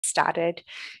started.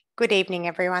 Good evening,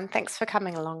 everyone. Thanks for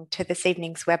coming along to this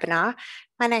evening's webinar.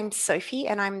 My name's Sophie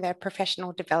and I'm the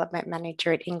Professional Development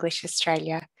Manager at English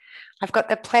Australia. I've got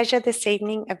the pleasure this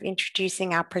evening of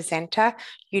introducing our presenter,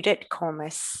 Judit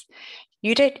Kormos.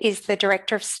 Judit is the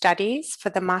Director of Studies for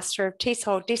the Master of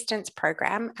TESOL Distance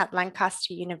program at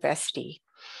Lancaster University.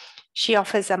 She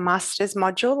offers a master's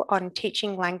module on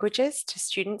teaching languages to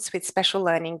students with special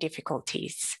learning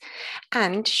difficulties.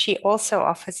 And she also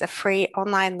offers a free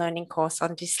online learning course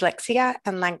on dyslexia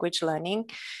and language learning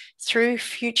through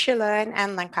FutureLearn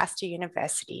and Lancaster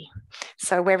University.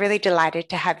 So we're really delighted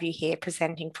to have you here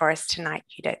presenting for us tonight,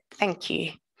 Judit. Thank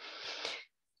you.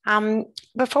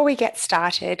 Before we get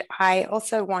started, I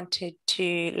also wanted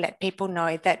to let people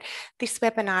know that this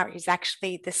webinar is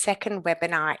actually the second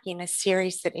webinar in a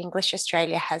series that English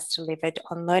Australia has delivered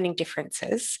on learning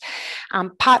differences.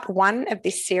 Part one of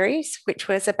this series, which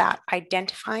was about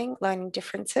identifying learning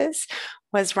differences,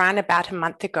 was run about a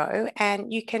month ago,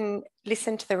 and you can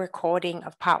listen to the recording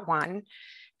of part one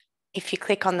if you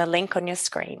click on the link on your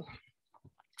screen.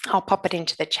 I'll pop it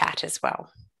into the chat as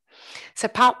well. So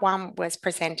part one was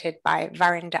presented by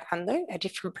Varinder Unlu, a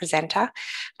different presenter,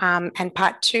 and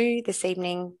part two this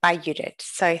evening by Judit.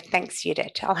 So thanks,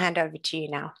 Judit. I'll hand over to you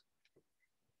now.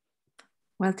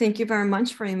 Well, thank you very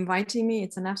much for inviting me.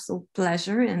 It's an absolute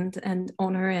pleasure and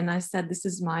honor. And I said this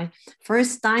is my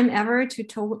first time ever to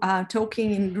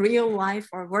talking in real life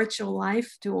or virtual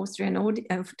life to an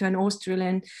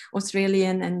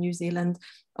Australian and New Zealand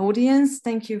audience.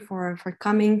 Thank you for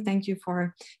coming. Thank you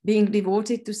for being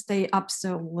devoted to stay up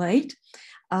so late.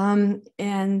 Let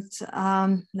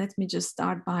me just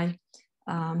start by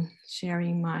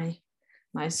sharing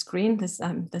my screen. This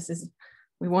is.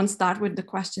 We won't start with the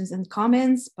questions and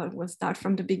comments, but we'll start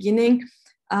from the beginning.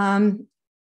 I'll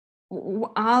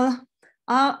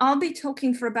be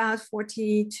talking for about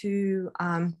 40 to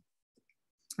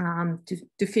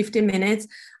 50 minutes.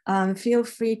 Feel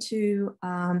free to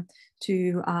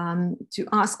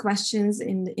ask questions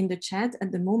in the chat.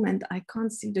 At the moment, I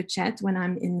can't see the chat when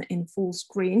I'm in full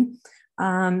screen.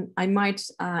 I might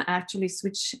actually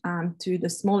switch to the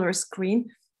smaller screen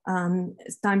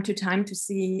time to time to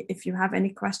see if you have any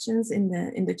questions in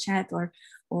the chat,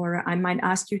 or I might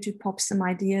ask you to pop some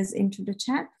ideas into the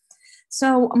chat.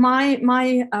 So my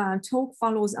talk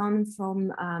follows on from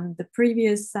the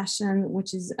previous session,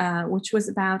 which was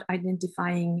about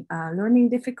identifying learning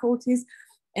difficulties,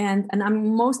 and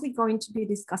I'm mostly going to be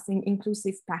discussing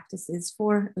inclusive practices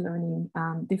for learning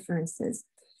differences.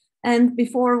 And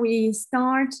before we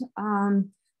start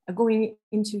going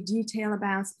into detail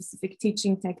about specific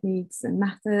teaching techniques and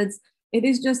methods, it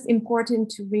is just important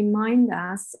to remind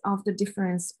us of the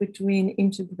difference between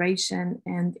integration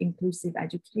and inclusive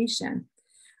education.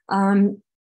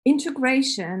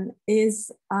 Integration is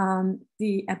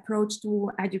the approach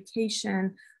to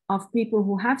education of people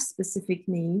who have specific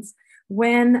needs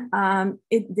when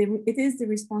it is the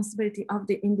responsibility of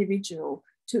the individual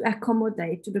to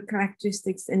accommodate to the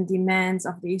characteristics and demands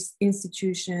of the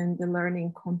institution, the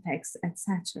learning context,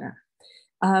 etc.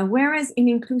 Whereas in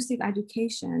inclusive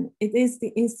education, it is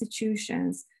the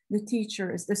institutions, the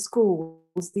teachers, the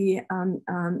schools, the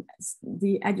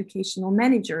educational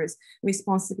managers'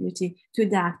 responsibility to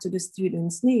adapt to the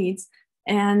students' needs.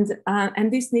 And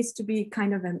this needs to be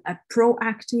kind of a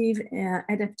proactive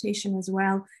adaptation as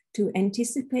well to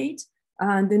anticipate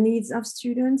the needs of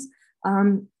students.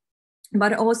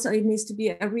 But also it needs to be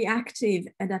a reactive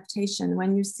adaptation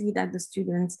when you see that the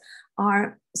students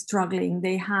are struggling,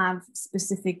 they have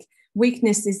specific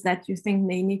weaknesses that you think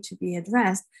they need to be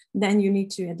addressed, then you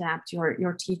need to adapt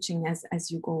your teaching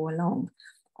as you go along.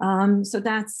 So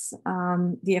that's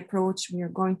the approach we are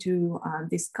going to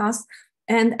discuss.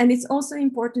 And it's also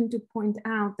important to point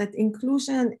out that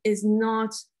inclusion is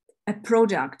not a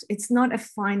product, it's not a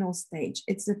final stage,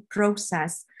 it's a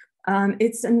process.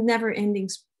 It's a never-ending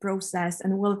process,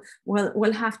 and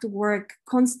we'll have to work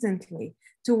constantly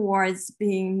towards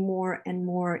being more and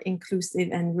more inclusive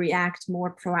and react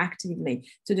more proactively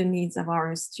to the needs of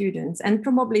our students. And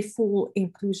probably full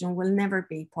inclusion will never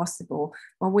be possible,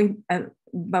 but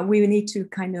we need to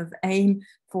kind of aim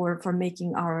for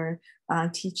making our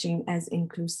teaching as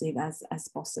inclusive as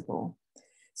possible.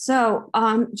 So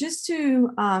just to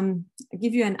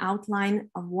give you an outline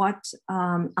of what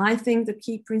I think the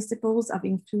key principles of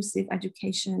inclusive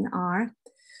education are.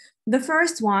 The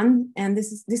first one, and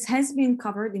this has been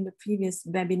covered in the previous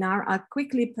webinar, I'll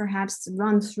quickly perhaps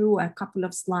run through a couple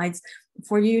of slides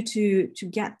for you to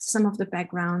get some of the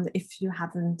background if you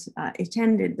haven't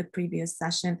attended the previous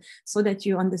session, so that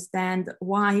you understand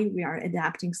why we are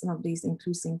adapting some of these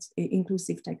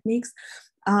inclusive techniques.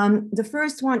 The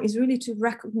first one is really to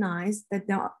recognize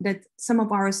that some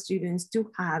of our students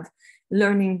do have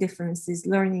learning differences,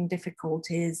 learning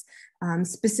difficulties,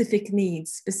 specific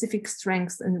needs, specific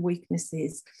strengths and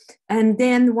weaknesses. And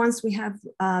then once we have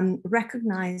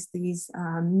recognized these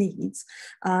needs,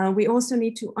 we also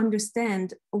need to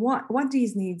understand what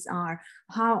these needs are,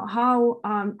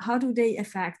 how do they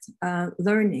affect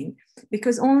learning,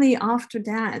 because only after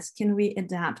that can we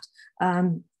adapt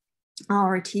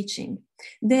our teaching.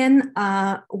 Then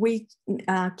we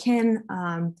can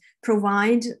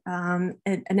provide an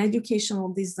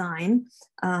educational design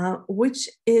which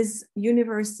is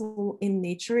universal in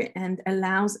nature and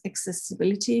allows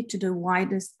accessibility to the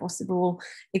widest possible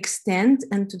extent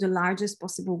and to the largest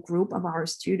possible group of our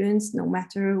students, no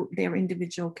matter their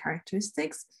individual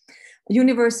characteristics.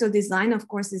 Universal design, of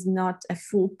course, is not a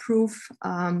foolproof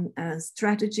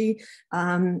strategy.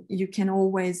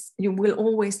 You will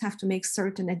always have to make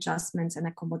certain adjustments and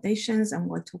accommodations, and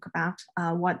we'll talk about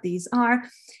what these are.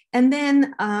 And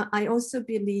then I also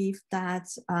believe that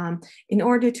in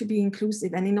order to be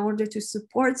inclusive and in order to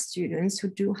support students who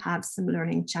do have some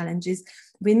learning challenges,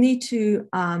 we need to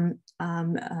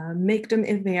make them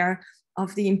aware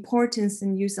of the importance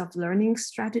and use of learning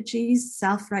strategies,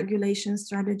 self-regulation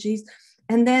strategies,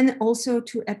 and then also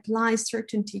to apply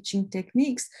certain teaching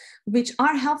techniques, which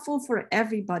are helpful for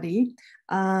everybody,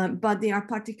 but they are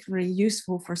particularly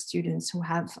useful for students who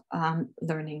have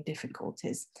learning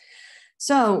difficulties.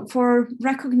 So for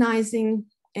recognizing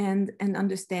and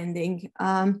understanding,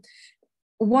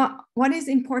 what is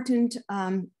important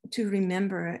to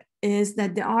remember is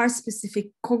that there are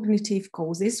specific cognitive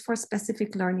causes for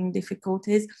specific learning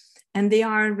difficulties, and they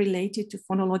are related to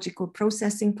phonological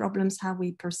processing problems, how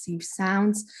we perceive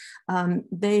sounds.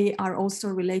 They are also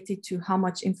related to how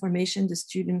much information the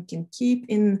student can keep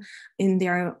in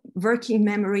their working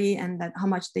memory, and that how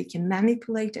much they can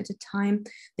manipulate at a time.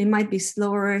 They might be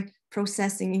slower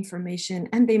processing information,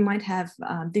 and they might have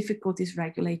difficulties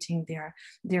regulating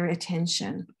their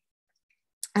attention.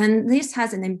 And this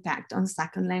has an impact on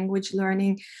second language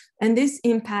learning. And this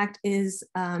impact is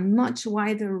much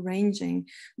wider ranging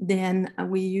than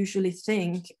we usually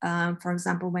think. For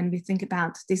example, when we think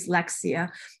about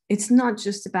dyslexia, it's not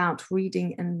just about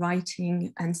reading and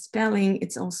writing and spelling,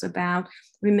 it's also about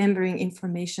remembering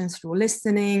information through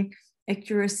listening,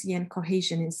 accuracy and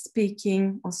cohesion in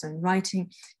speaking, also in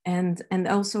writing, and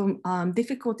also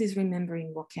difficulties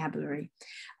remembering vocabulary.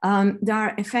 There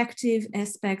are effective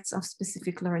aspects of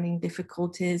specific learning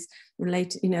difficulties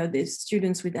related, the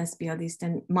students with SPL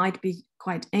Distance might be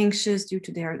quite anxious due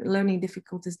to their learning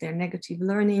difficulties, their negative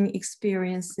learning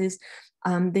experiences.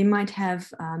 They might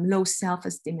have low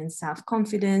self-esteem and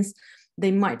self-confidence.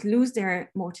 They might lose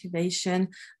their motivation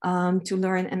to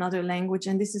learn another language,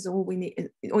 and this is all we need.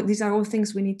 These are all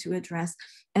things we need to address.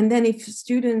 And then if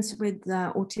students with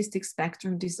autistic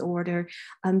spectrum disorder,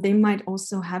 they might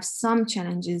also have some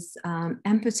challenges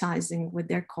empathizing with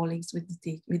their colleagues,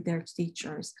 with their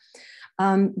teachers.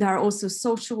 There are also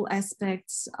social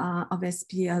aspects of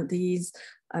SPLDs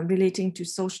relating to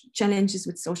social challenges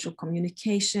with social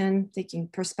communication, taking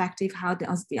perspective, how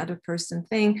does the other person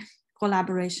think,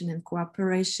 collaboration and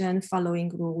cooperation, following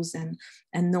rules and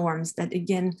norms that,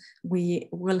 again, we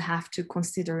will have to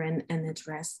consider and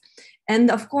address.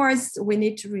 And of course, we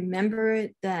need to remember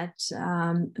that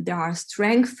there are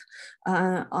strengths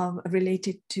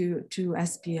related to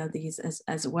SPLDs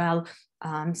as well,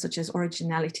 such as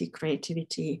originality,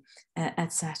 creativity,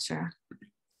 etc.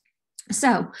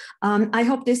 So I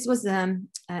hope this was a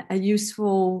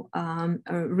useful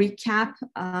recap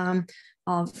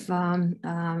of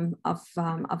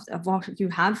what you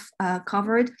have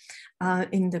covered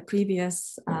in the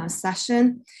previous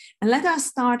session. And let us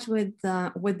start with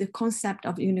the concept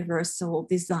of universal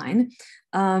design,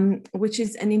 which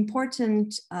is an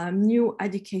important new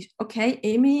education. Okay,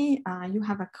 Amy, you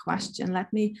have a question.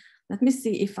 Let me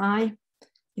see if I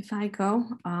go.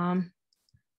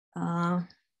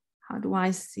 How do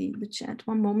I see the chat?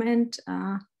 One moment.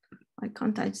 Why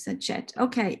can't I see chat?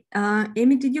 Okay,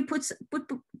 Amy, did you put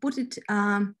it?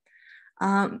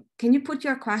 Can you put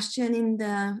your question in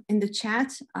the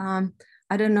chat?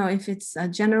 I don't know if it's a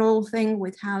general thing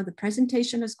with how the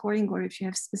presentation is going, or if you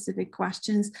have specific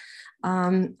questions.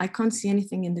 I can't see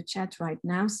anything in the chat right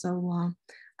now, so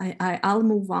I'll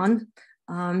move on.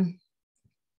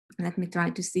 Let me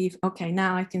try to see if, okay,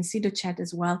 now I can see the chat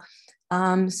as well.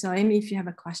 So Amy, if you have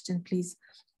a question, please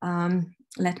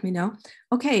let me know.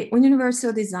 Okay, on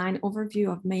universal design, overview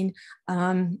of main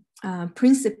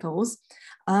principles.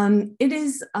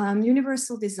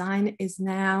 Universal design is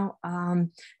now a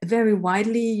very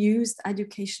widely used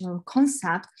educational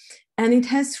concept, And it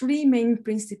has three main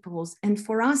principles. And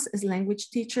for us as language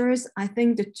teachers, I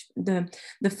think that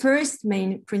the first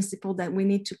main principle that we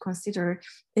need to consider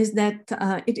is that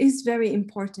it is very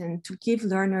important to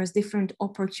give learners different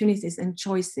opportunities and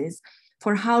choices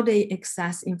for how they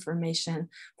access information.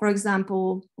 For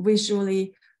example,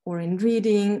 visually, or in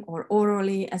reading, or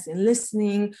orally, as in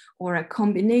listening, or a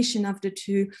combination of the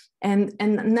two. And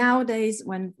nowadays,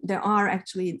 when there are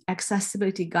actually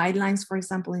accessibility guidelines, for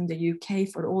example, in the UK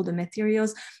for all the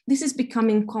materials, this is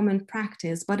becoming common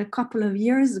practice. But a couple of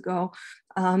years ago,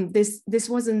 this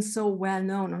wasn't so well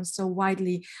known or so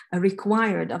widely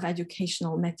required of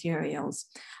educational materials.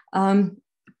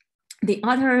 The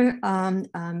other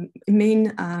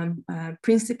main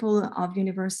principle of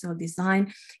universal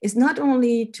design is not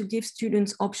only to give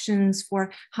students options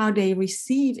for how they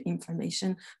receive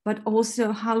information, but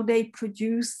also how they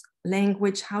produce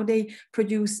language, how they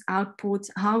produce outputs,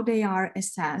 how they are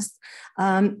assessed.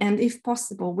 And if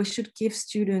possible, we should give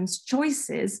students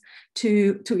choices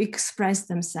to express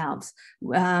themselves.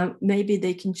 Maybe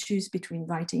they can choose between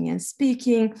writing and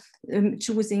speaking,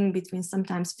 choosing between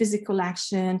sometimes physical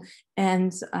action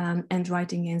and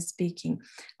writing and speaking.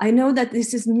 I know that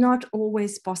this is not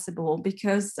always possible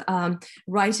because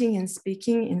writing and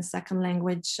speaking in second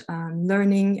language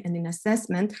learning and in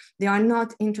assessment, they are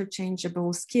not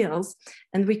interchangeable skills,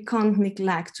 and we can't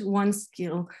neglect one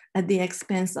skill at the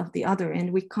expense of the other.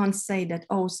 And we can't say that,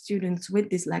 oh, students with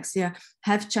dyslexia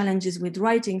have challenges with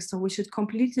writing, so we should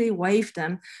completely waive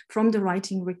them from the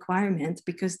writing requirement,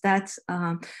 because that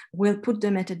will put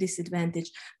them at a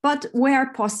disadvantage. But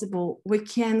where possible, we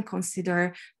can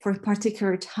consider for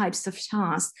particular types of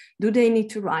tasks, do they need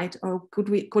to write, or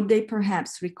could they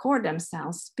perhaps record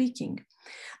themselves speaking?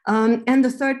 And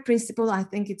the third principle, I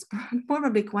think it's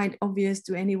probably quite obvious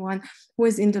to anyone who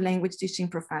is in the language teaching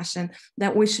profession,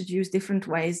 that we should use different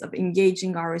ways of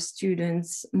engaging our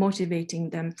students,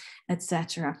 motivating them,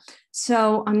 etc.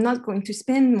 So I'm not going to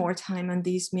spend more time on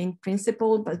these main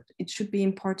principles, but it should be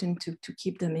important to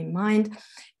keep them in mind.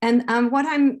 And what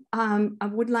I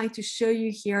would like to show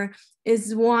you here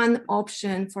is one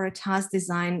option for a task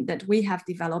design that we have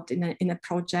developed in a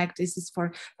project. This is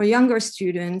for younger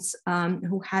students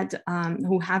who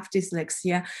have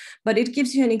dyslexia, but it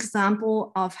gives you an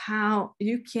example of how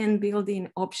you can build in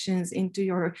options into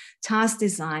your task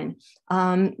design,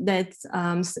 that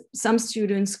some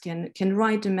students can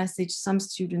write a message, some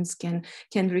students can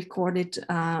record it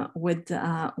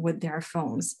with their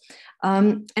phones.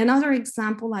 Another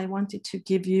example I wanted to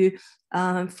give you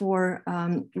for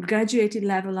graduated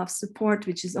level of support,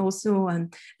 which is also an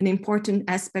important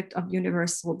aspect of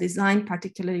universal design,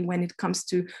 particularly when it comes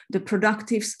to the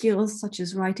productive skills such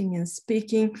as writing and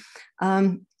speaking.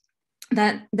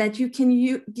 That you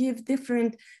can give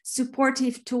different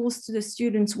supportive tools to the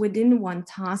students within one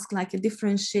task, like a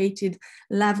differentiated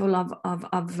level of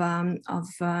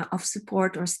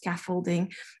support or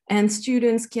scaffolding, and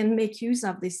students can make use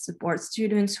of this support.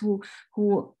 Students who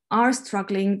are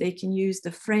struggling, they can use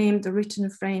the frame, the written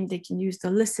frame, they can use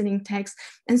the listening text,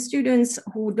 and students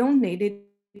who don't need it,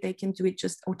 they can do it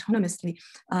just autonomously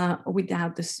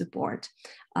without the support.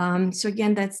 So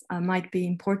again, that might be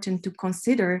important to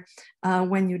consider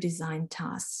when you design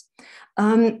tasks.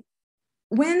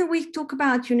 When we talk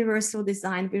about universal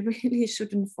design, we really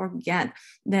shouldn't forget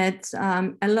that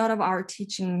a lot of our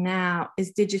teaching now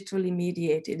is digitally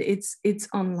mediated. It's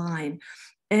online.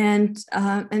 And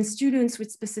students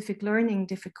with specific learning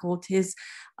difficulties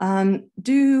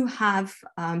do have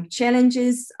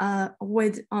challenges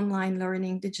with online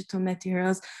learning, digital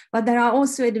materials, but there are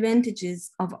also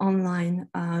advantages of online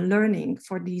learning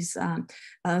for these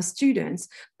students,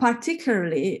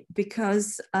 particularly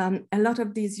because a lot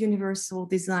of these universal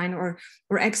design or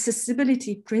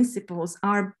accessibility principles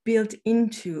are built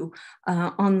into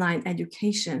online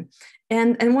education.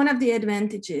 And one of the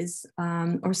advantages,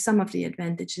 or some of the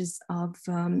advantages of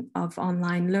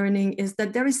online learning, is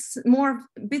that there is a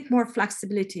bit more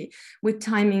flexibility with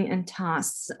timing and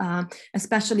tasks,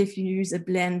 especially if you use a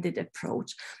blended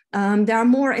approach. There are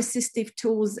more assistive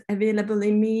tools available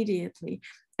immediately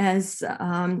as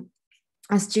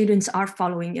students are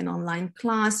following an online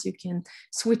class. You can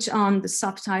switch on the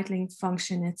subtitling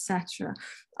function, etc.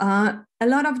 A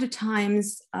lot of the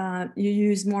times you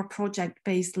use more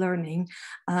project-based learning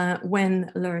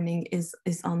when learning is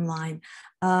online.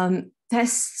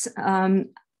 Tests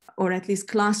or at least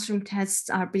classroom tests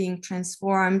are being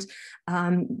transformed.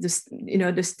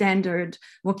 The standard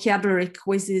vocabulary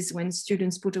quizzes, when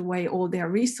students put away all their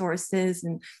resources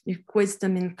and you quiz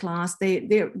them in class,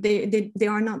 they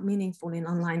are not meaningful in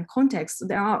online context. So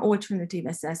there are alternative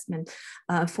assessment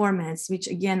formats, which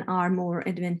again are more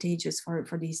advantageous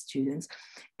for these students.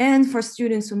 And for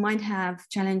students who might have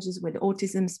challenges with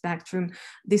autism spectrum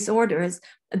disorders,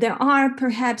 there are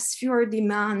perhaps fewer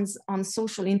demands on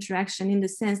social interaction, in the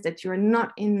sense that you're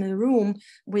not in the room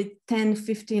with 10,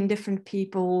 15 different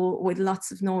people with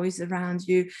lots of noise around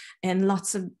you and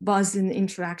lots of buzz and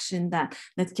interaction that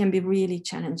can be really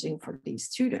challenging for these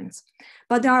students.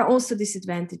 But there are also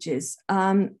disadvantages,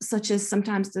 such as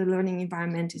sometimes the learning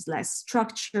environment is less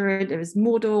structured, there is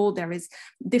Moodle, there is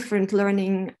different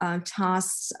learning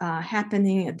tasks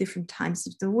happening at different times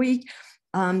of the week.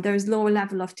 There's low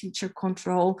level of teacher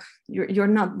control.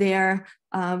 You're not there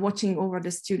watching over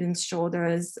the students'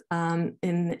 shoulders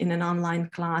in an online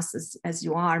class as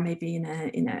you are maybe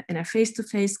in a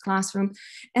face-to-face classroom.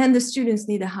 And the students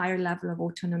need a higher level of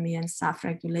autonomy and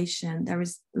self-regulation. There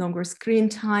is longer screen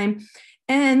time,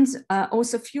 and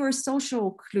also fewer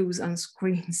social clues on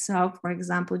screen. So, for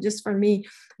example, just for me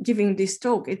giving this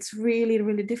talk, it's really,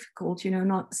 really difficult,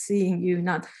 not seeing you,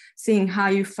 not seeing how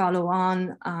you follow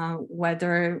on,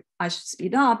 whether I should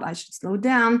speed up, I should slow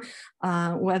down,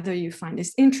 whether you find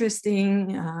this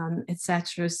interesting,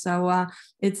 etc. So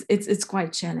it's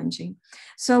quite challenging.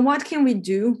 So what can we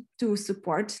do to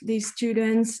support these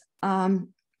students?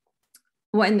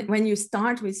 When you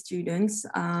start with students,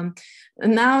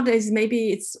 nowadays,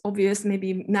 maybe it's obvious,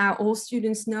 maybe now all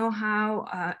students know how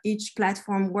each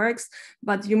platform works,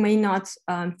 but you may not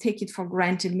take it for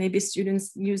granted. Maybe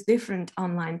students use different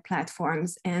online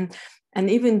platforms, and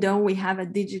even though we have a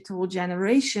digital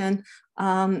generation,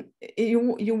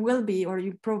 you will be, or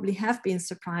you probably have been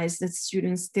surprised that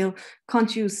students still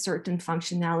can't use certain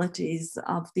functionalities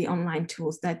of the online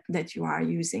tools that you are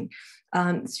using.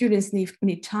 Students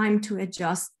need time to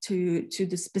adjust to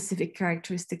the specific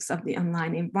characteristics of the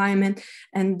online environment,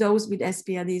 and those with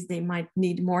SPLDs, they might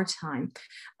need more time.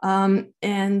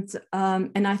 And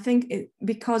I think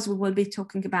because we will be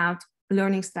talking about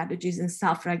learning strategies and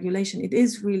self-regulation, it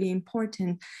is really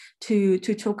important to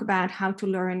talk about how to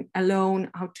learn alone,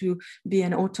 how to be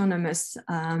an autonomous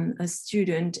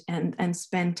student, and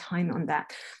spend time on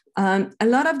that. A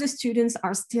lot of the students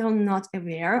are still not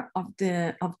aware of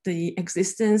the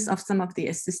existence of some of the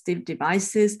assistive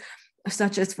devices,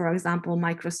 such as, for example,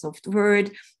 Microsoft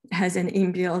Word has an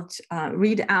inbuilt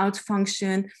readout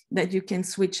function that you can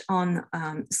switch on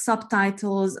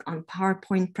subtitles on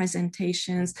PowerPoint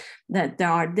presentations, that there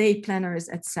are day planners,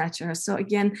 etc. So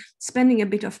again, spending a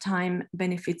bit of time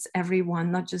benefits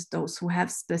everyone, not just those who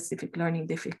have specific learning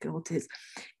difficulties.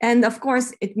 And of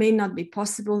course, it may not be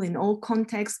possible in all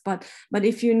contexts, but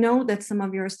if you know that some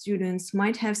of your students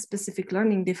might have specific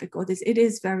learning difficulties, it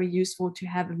is very useful to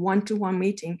have a one-to-one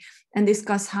meeting and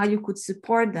discuss how you could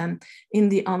support them in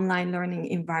the online learning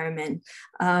environment.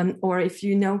 Or if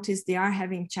you notice they are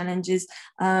having challenges,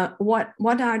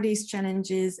 what are these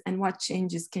challenges and what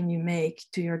changes can you make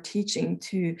to your teaching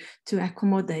to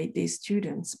accommodate these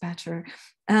students better?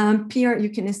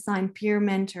 You can assign peer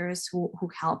mentors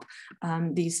who help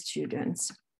these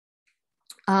students.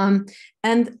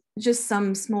 And just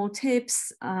some small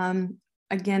tips.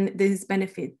 Again, this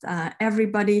benefits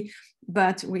everybody,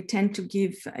 but we tend to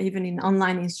give, even in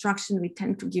online instruction, we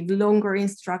tend to give longer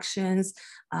instructions.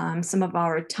 Some of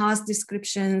our task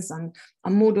descriptions on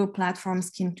Moodle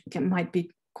platforms might be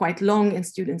quite long, and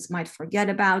students might forget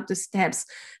about the steps.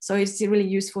 So it's really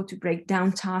useful to break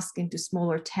down tasks into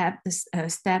smaller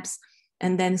steps,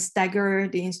 and then stagger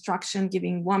the instruction,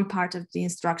 giving one part of the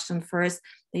instruction first.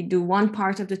 They do one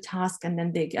part of the task, and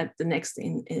then they get the next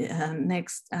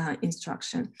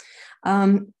instruction.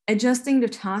 Adjusting the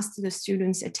task to the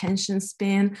student's attention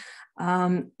span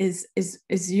is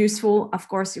useful. Of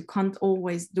course, you can't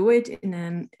always do it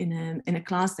in a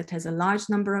class that has a large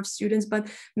number of students, but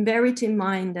bear it in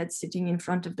mind that sitting in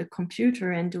front of the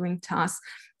computer and doing tasks,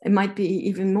 it might be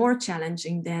even more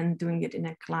challenging than doing it in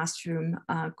a classroom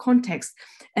context.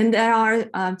 And there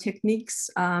are techniques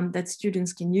that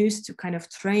students can use to kind of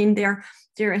train their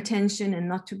attention and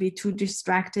not to be too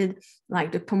distracted,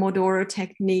 like the Pomodoro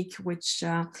technique, which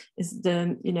is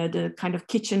the kind of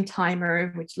kitchen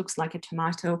timer, which looks like a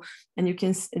tomato, and you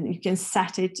can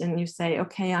set it and you say,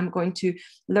 okay, I'm going to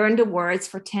learn the words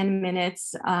for 10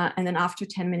 minutes, and then after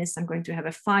 10 minutes, I'm going to have a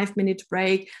 5-minute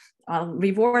break. I'll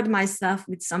reward myself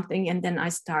with something, and then I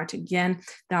start again.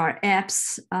 There are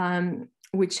apps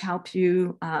which help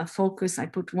you focus. I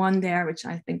put one there, which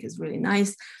I think is really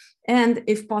nice. And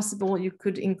if possible, you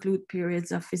could include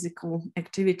periods of physical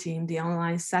activity in the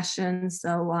online session.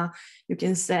 So you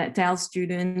can tell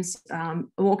students,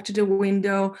 walk to the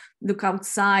window, look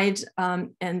outside,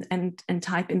 and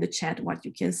type in the chat what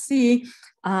you can see,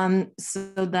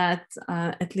 so that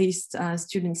at least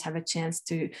students have a chance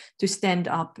to stand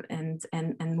up and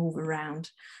move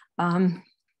around.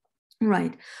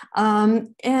 Right,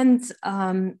 and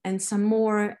some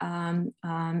more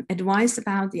advice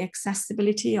about the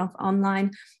accessibility of online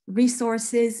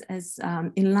resources as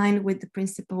in line with the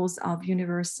principles of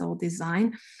universal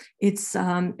design. It's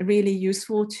really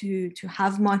useful to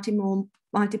have multiple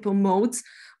modes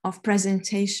of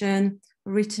presentation,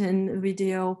 written,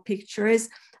 video, pictures.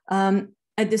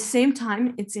 At the same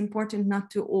time, it's important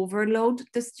not to overload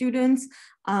the students,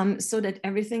 so that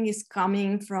everything is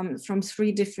coming from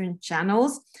 3 different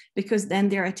channels, because then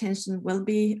their attention will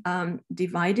be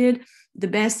divided. The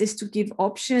best is to give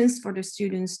options for the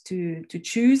students to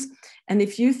choose. And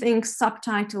if you think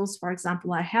subtitles, for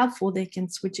example, are helpful, they can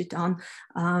switch it on.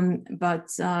 But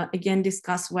again,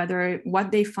 discuss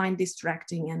what they find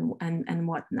distracting and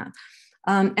whatnot.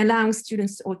 Allowing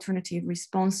students alternative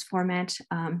response format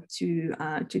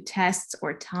to tests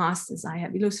or tasks, as I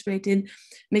have illustrated,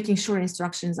 making sure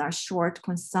instructions are short,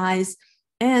 concise,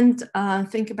 and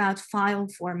think about file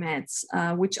formats,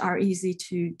 which are easy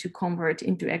to convert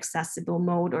into accessible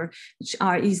mode, or which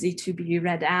are easy to be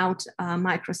read out.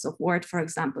 Microsoft Word, for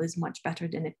example, is much better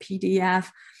than a PDF.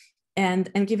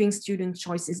 And giving students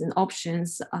choices and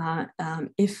options,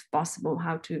 if possible,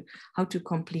 how to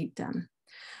complete them.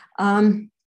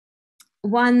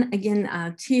 One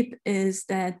tip is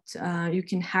that you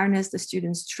can harness the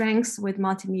students' strengths with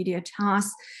multimedia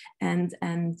tasks and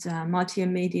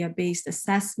multimedia-based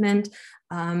assessment.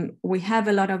 We have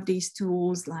a lot of these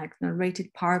tools like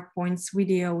narrated PowerPoints,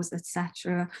 videos,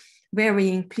 etc.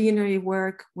 Varying plenary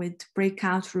work with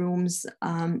breakout rooms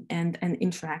and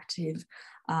interactive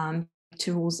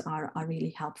tools are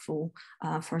really helpful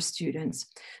for students.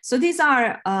 So these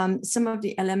are some of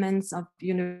the elements of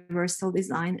universal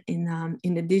design in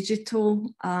the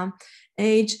digital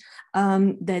age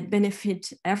that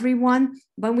benefit everyone,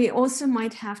 but we also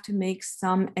might have to make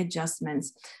some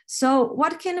adjustments. So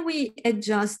what can we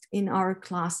adjust in our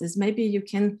classes? Maybe you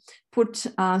can put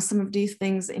some of these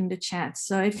things in the chat.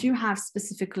 So if you have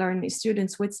specific learning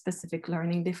students with specific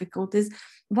learning difficulties,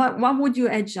 what would you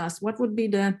adjust? What would be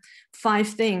the 5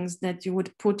 things that you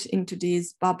would put into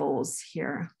these bubbles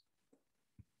here?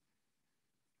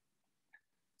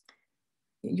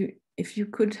 If you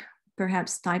could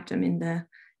perhaps type them in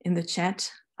the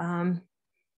chat. A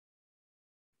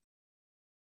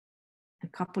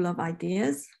couple of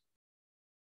ideas.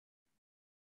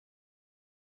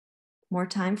 More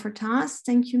time for tasks.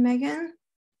 Thank you, Megan.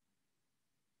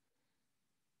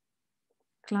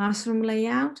 Classroom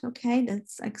layout. Okay,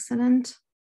 that's excellent.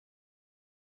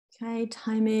 Okay,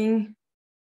 timing.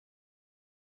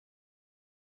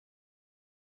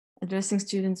 Addressing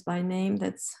students by name.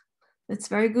 That's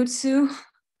very good, Sue.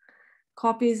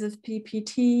 Copies of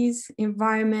PPTs,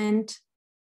 environment,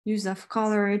 use of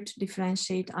color to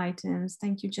differentiate items.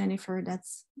 Thank you, Jennifer.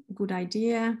 That's a good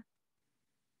idea.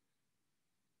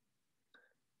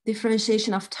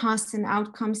 Differentiation of tasks and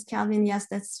outcomes, Calvin. Yes,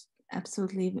 that's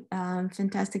absolutely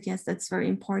fantastic. Yes, that's very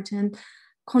important.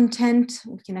 Content,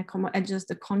 we can adjust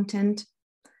the content.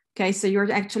 Okay, so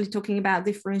you're actually talking about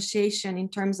differentiation in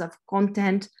terms of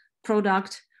content,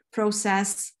 product,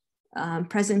 process,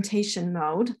 presentation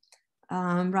mode,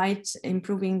 right?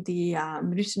 Improving the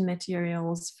written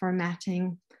materials,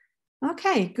 formatting.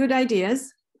 Okay, good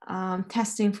ideas.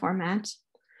 Testing format.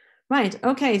 Right,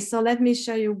 okay, so let me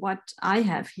show you what I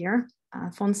have here,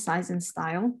 font size and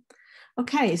style.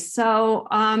 Okay, so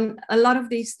a lot of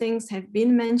these things have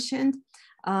been mentioned.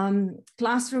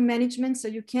 Classroom management, so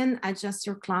you can adjust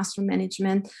your classroom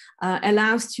management,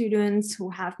 allow students who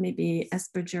have maybe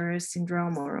Asperger's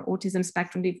syndrome or autism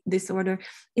spectrum disorder,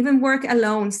 even work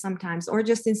alone sometimes, or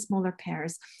just in smaller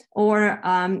pairs, or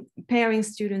pairing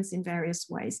students in various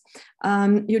ways.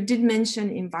 You did mention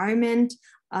environment.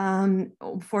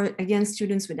 For, again,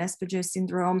 students with Asperger's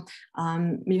syndrome,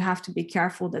 you have to be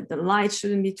careful that the light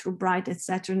shouldn't be too bright,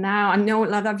 etc. Now, I know a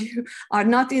lot of you are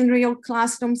not in real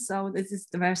classrooms, so this is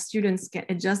where students can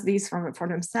adjust these for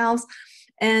themselves.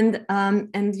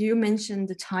 And you mentioned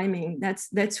the timing.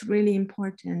 That's really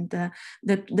important.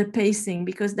 The pacing,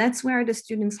 because that's where the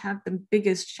students have the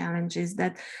biggest challenges.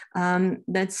 That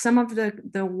some of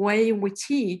the way we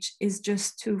teach is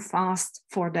just too fast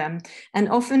for them, and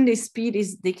often the speed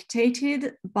is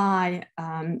dictated by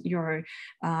your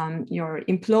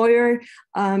employer.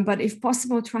 But if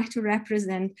possible, try to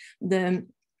represent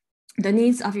the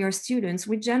needs of your students,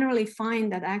 we generally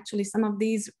find that actually some of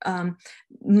these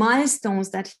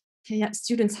milestones that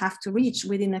students have to reach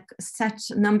within a set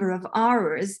number of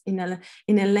hours in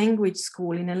a language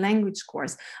school, in a language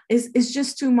course, is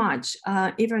just too much,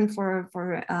 even for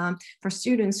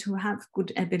students who have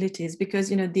good abilities, because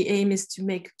the aim is to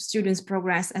make students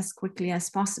progress as quickly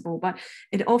as possible, but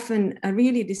it often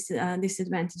really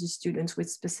disadvantages students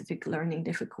with specific learning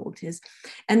difficulties.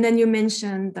 And then you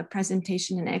mentioned the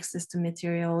presentation and access to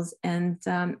materials, and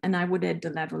I would add the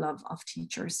level of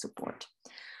teacher support.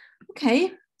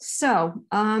 Okay. So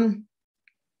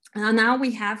now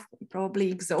we have probably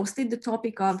exhausted the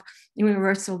topic of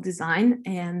universal design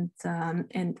and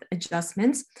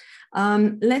adjustments.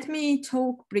 Let me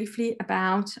talk briefly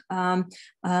about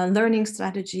learning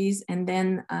strategies, and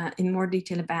then in more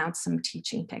detail about some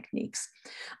teaching techniques.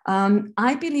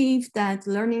 I believe that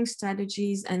learning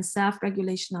strategies and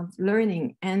self-regulation of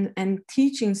learning and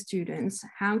teaching students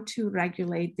how to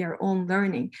regulate their own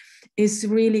learning is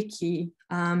really key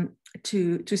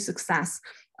to success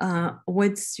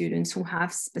with students who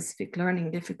have specific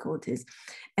learning difficulties.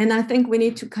 And I think we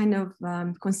need to kind of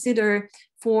consider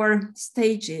 4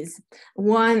 stages.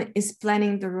 One is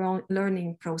planning the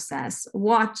learning process: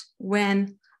 what,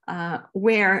 when,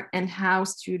 where, and how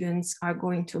students are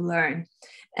going to learn.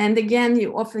 And again,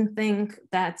 you often think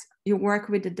that you work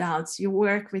with adults, you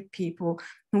work with people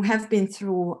who have been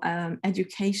through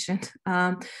education,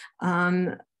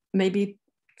 maybe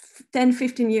 10,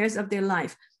 15 years of their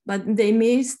life, but they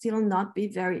may still not be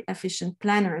very efficient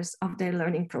planners of their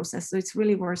learning process. So it's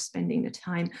really worth spending the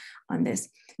time on this.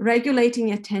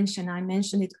 Regulating attention, I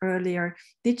mentioned it earlier,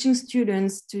 teaching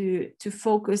students to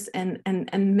focus and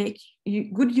make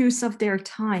good use of their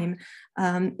time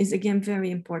is again very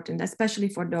important, especially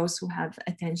for those who have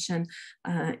attention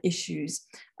issues.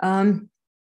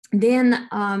 Then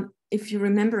if you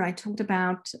remember, I talked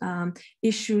about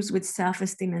issues with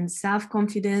self-esteem and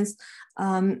self-confidence.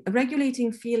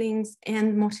 Regulating feelings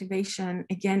and motivation,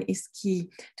 again, is key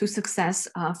to success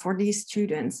for these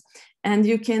students. And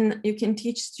you can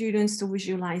teach students to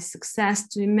visualize success,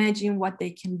 to imagine what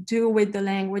they can do with the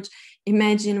language,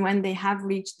 imagine when they have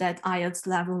reached that IELTS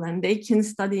level and they can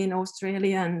study in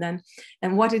Australia,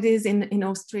 and what it is in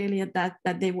Australia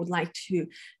that they would like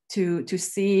to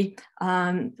see.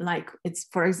 Like, it's,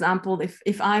 for example,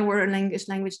 if I were a language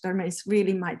learner, it's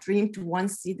really my dream to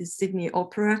once see the Sydney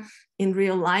Opera in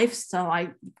real life. So I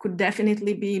could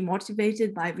definitely be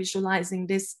motivated by visualizing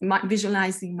this,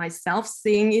 visualizing myself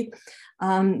seeing it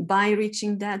by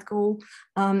reaching that goal.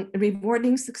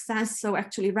 Rewarding success, so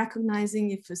actually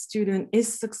recognizing if a student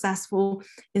is successful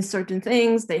in certain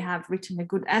things, they have written a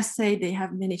good essay, they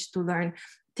have managed to learn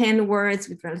 10 words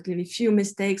with relatively few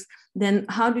mistakes, then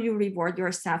how do you reward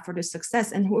yourself for the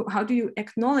success? And how do you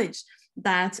acknowledge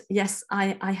that, yes,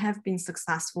 I have been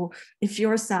successful? If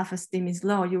your self-esteem is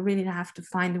low, you really have to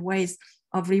find ways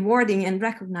of rewarding and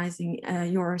recognizing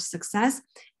your success,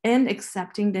 and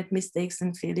accepting that mistakes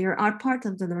and failure are part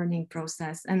of the learning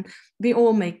process. And we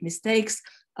all make mistakes,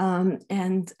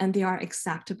 and they are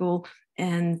acceptable,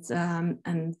 and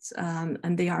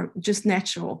they are just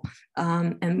natural,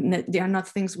 and they are not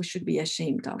things we should be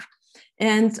ashamed of.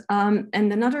 And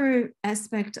another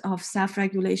aspect of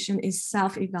self-regulation is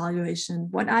self-evaluation.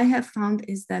 What I have found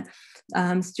is that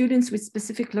students with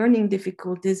specific learning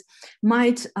difficulties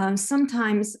might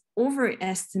sometimes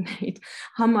overestimate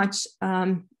how much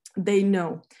they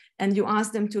know. And you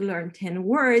ask them to learn 10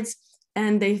 words,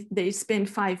 and they spend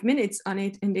 5 minutes on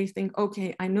it, and they think,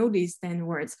 okay, I know these 10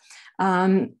 words,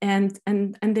 and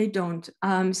they don't.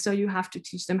 So you have to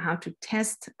teach them how to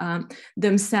test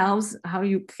themselves. How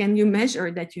can you measure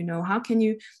that you know? How can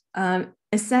you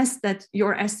assess that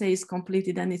your essay is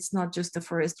completed and it's not just the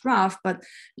first draft, but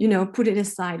put it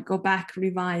aside, go back,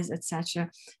 revise, etc.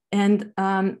 And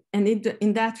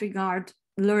in that regard,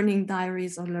 learning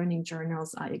diaries or learning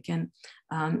journals are again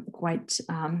quite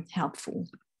helpful.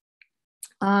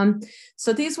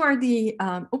 So these were the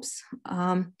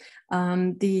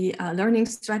learning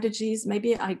strategies.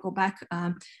 Maybe I go back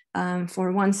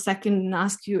for 1 second and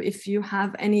ask you if you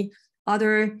have any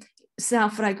other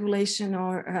self-regulation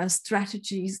or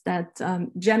strategies that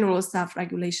general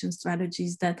self-regulation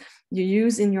strategies that you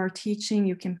use in your teaching.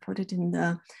 You can put it in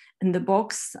the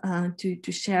box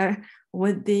to share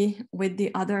with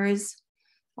the others,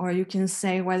 or you can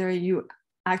say whether you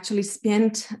actually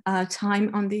spent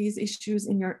time on these issues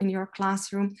in your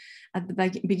classroom at the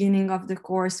beginning of the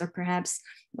course, or perhaps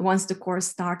once the course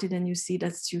started and you see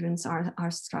that students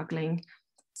are struggling.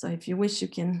 So if you wish, you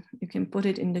can put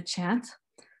it in the chat,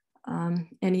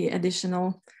 any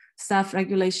additional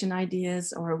self-regulation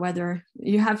ideas, or whether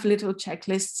you have little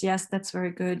checklists. Yes, that's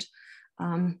very good.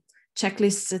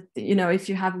 Checklists, you know, if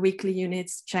you have weekly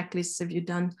units, checklists, have you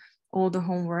done all the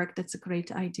homework? That's a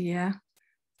great idea.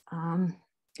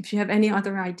 If you have any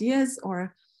other ideas,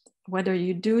 or whether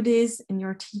you do this in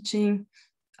your teaching,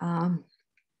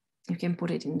 you can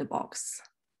put it in the box.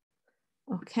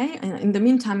 Okay, and in the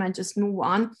meantime, I just move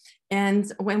on. And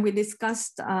when we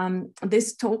discussed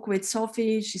this talk with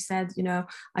Sophie, she said, you know,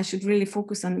 I should really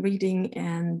focus on reading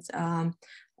and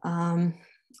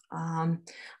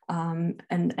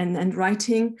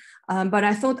writing. But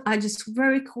I thought I'd just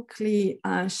very quickly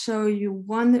show you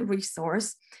one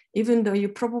resource, even though you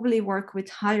probably work with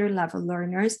higher level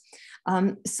learners.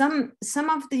 Some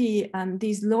of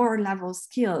these lower level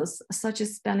skills, such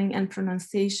as spelling and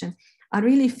pronunciation, are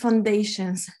really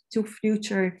foundations to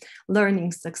future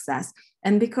learning success.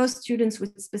 And because students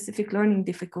with specific learning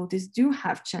difficulties do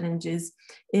have challenges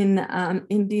in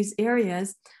these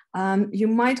areas, you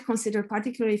might consider,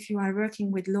 particularly if you are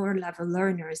working with lower level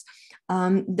learners,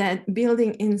 that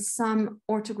building in some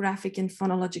orthographic and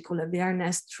phonological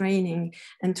awareness training,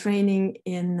 and training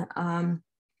in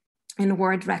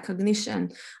word recognition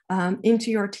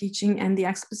into your teaching, and the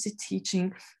explicit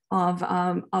teaching of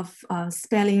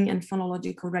spelling and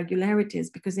phonological regularities,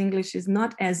 because English is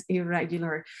not as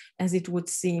irregular as it would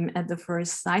seem at the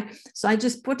first sight. So I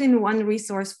just put in one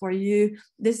resource for you.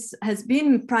 This has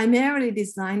been primarily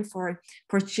designed for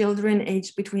children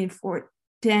aged between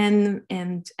 10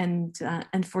 and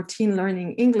 14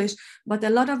 learning English, but a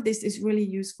lot of this is really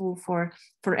useful for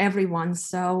everyone.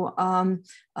 So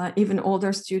even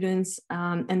older students,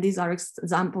 and these are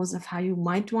examples of how you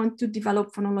might want to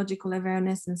develop phonological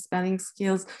awareness and spelling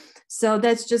skills. So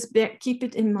that's just keep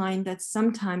it in mind that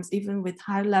sometimes even with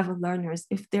high level learners,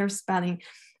 if their spelling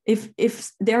is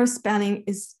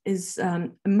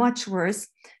much worse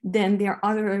than their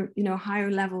other, you know, higher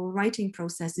level writing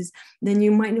processes, then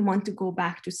you might want to go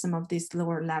back to some of this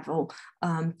lower level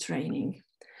training.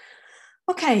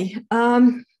 Okay,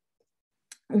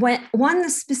 one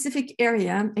specific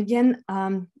area, again,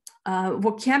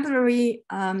 vocabulary.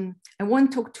 I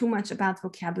won't talk too much about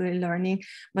vocabulary learning,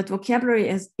 but vocabulary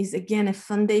is again a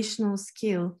foundational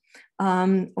skill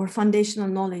or foundational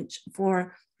knowledge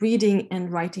for reading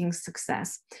and writing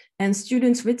success. And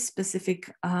students with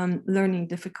specific learning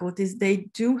difficulties, they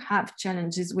do have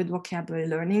challenges with vocabulary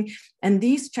learning, and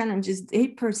these challenges, they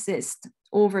persist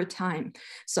over time.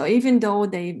 So even though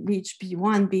they reach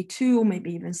B1, B2,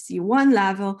 maybe even C1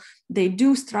 level, they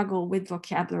do struggle with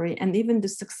vocabulary. And even the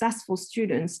successful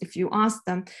students, if you ask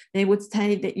them, they would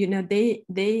say that, you know,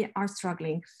 they are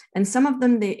struggling. And some of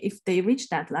them, if they reach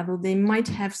that level, they might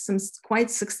have some quite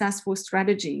successful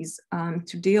strategies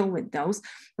to deal with those.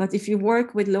 But if you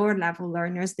work with lower level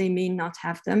learners, they may not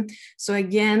have them. So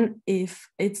again, if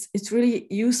it's really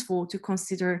useful to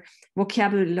consider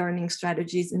vocabulary learning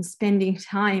strategies and spending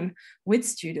time with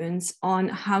students on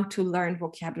how to learn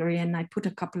vocabulary. And I put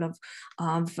a couple of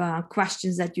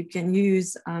questions that you can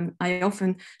use. I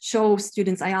often show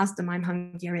students, I ask them, I'm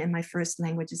Hungarian, my first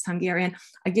language is Hungarian.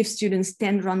 I give students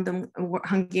 10 random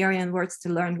Hungarian words to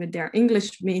learn with their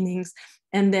English meanings.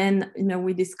 And then, you know,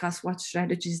 we discuss what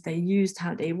strategies they used,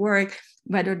 how they work,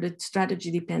 whether the strategy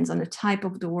depends on the type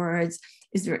of the words.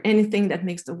 Is there anything that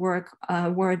makes the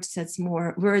word sets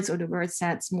more words or the word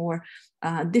sets more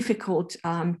difficult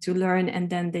to learn? And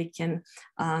then they can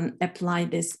apply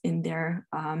this in their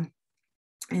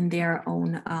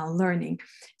own learning.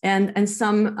 And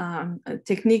some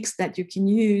techniques that you can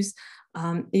use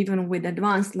even with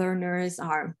advanced learners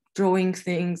are drawing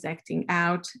things, acting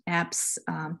out, apps,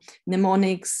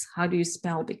 mnemonics, how do you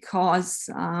spell because,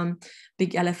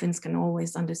 big elephants can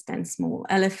always understand small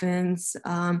elephants.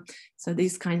 So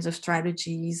these kinds of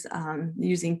strategies,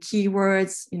 using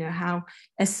keywords, you know, how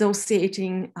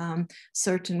associating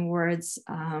certain words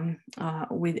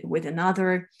with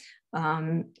another,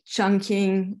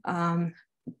 chunking,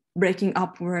 breaking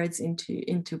up words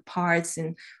into parts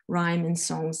in rhyme and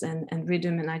songs and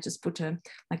rhythm. And I just put a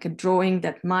drawing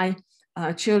that my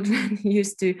children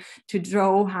used to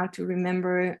draw, how to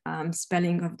remember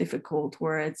spelling of difficult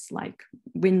words, like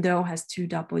window has 2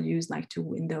 W's, like 2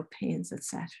 window panes,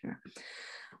 etc.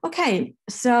 Okay,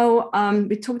 so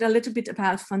we talked a little bit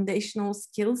about foundational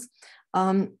skills.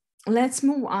 Let's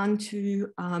move on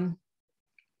to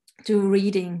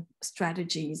reading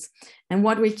strategies and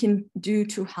what we can do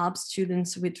to help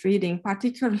students with reading,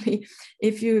 particularly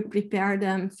if you prepare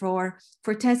them for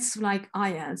tests like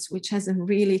IELTS, which has a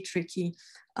really tricky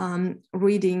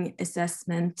reading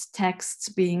assessment, texts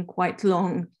being quite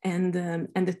long and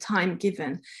the time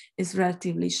given is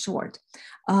relatively short.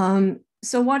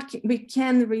 so we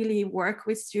can really work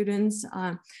with students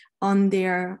on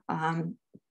their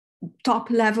top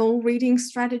level reading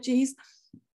strategies,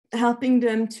 helping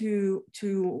them to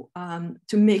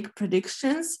make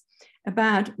predictions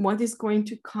about what is going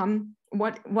to come,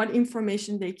 what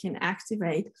information they can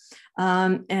activate,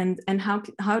 and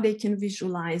how they can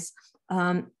visualize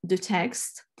the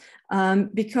text,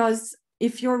 because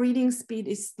if your reading speed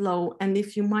is slow and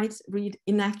if you might read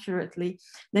inaccurately,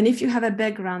 then if you have a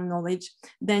background knowledge,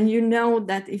 then you know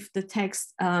that if the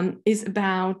text is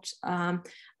about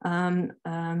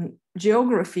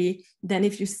geography, then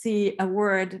if you see a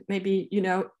word, maybe, you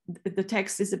know, the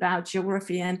text is about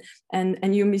geography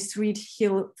and you misread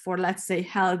hill for, let's say,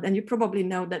 hell, then you probably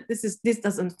know that this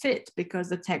doesn't fit because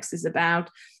the text is about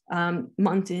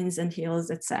mountains and hills,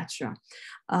 etc.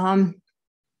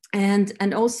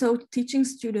 And also teaching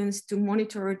students to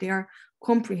monitor their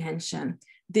comprehension.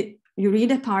 You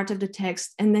read a part of the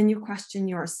text and then you question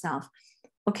yourself.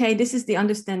 Okay, this is the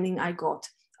understanding I got.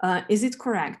 Is it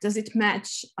correct? Does it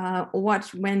match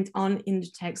what went on in the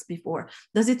text before?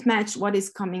 Does it match what is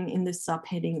coming in the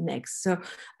subheading next? So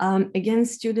again,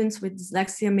 students with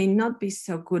dyslexia may not be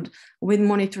so good with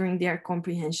monitoring their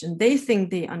comprehension. They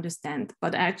think they understand,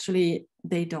 but actually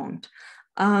they don't.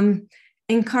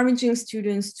 Encouraging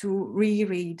students to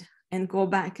reread and go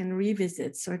back and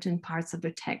revisit certain parts of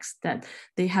the text that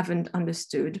they haven't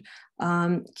understood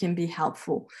can be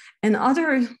helpful.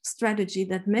 Another strategy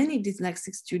that many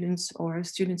dyslexic students or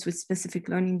students with specific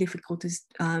learning difficulties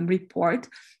report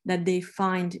that they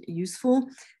find useful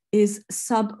is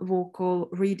subvocal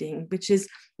reading, which is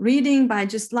reading by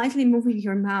just lightly moving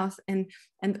your mouth and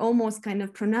almost kind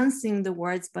of pronouncing the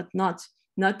words, but not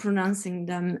pronouncing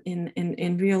them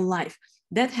in real life.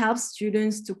 That helps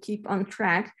students to keep on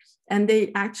track, and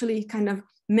they actually kind of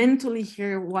mentally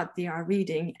hear what they are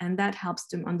reading, and that helps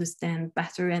them understand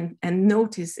better and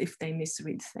notice if they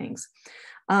misread things.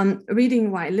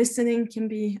 Reading while listening can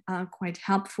be quite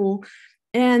helpful,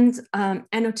 and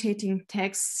annotating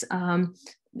texts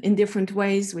in different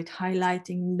ways with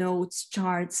highlighting, notes,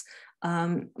 charts,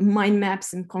 mind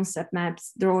maps and concept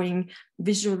maps, drawing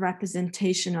visual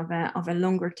representation of a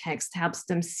longer text helps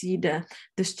them see the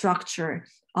structure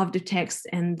of the text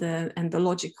and the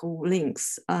logical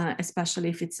links, especially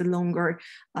if it's a longer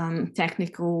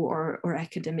technical or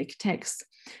academic text.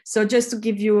 So just to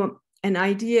give you an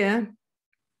idea,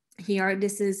 here,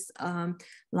 this is one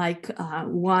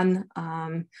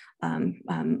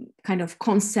kind of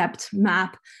concept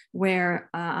map where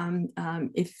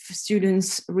if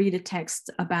students read a text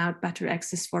about better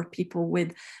access for people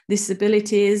with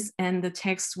disabilities, and the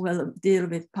text will deal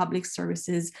with public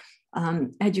services,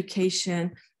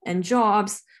 education, and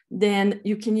jobs, then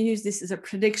you can use this as a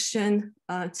prediction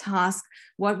task.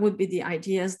 What would be the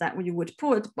ideas that you would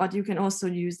put? But you can also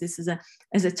use this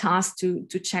as a task to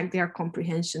check their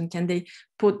comprehension. Can they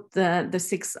put the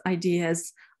 6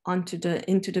 ideas into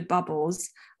the bubbles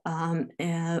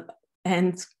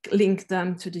and link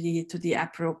them to the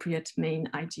appropriate main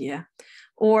idea?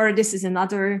 Or this is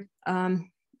another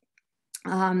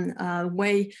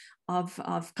way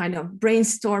of kind of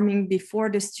brainstorming before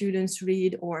the students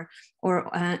read,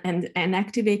 and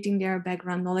activating their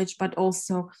background knowledge, but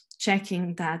also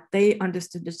checking that they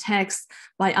understood the text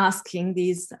by asking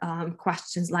these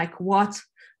questions like what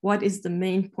is the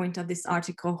main point of this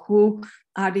article? Who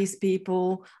are these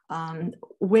people?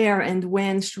 Where and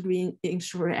when should we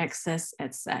ensure access,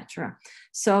 etc.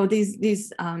 So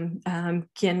these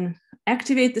can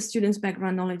activate the students'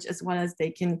 background knowledge, as well as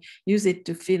they can use it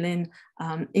to fill in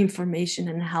information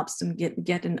and helps them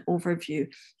get an overview.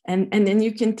 And then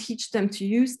you can teach them to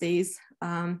use these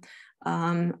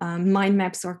mind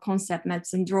maps or concept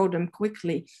maps and draw them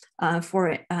quickly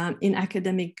for in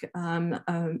academic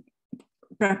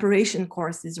preparation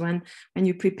courses when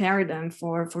you prepare them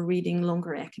for reading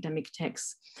longer academic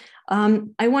texts.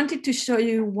 I wanted to show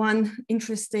you one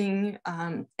interesting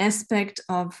aspect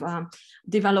of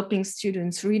developing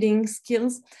students' reading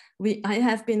skills. I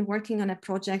have been working on a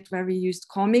project where we used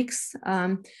comics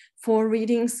for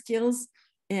reading skills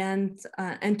and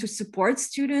to support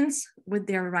students with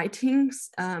their writings,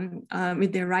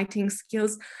 with their writing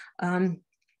skills.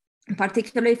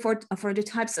 Particularly for the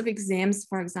types of exams,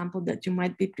 for example, that you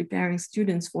might be preparing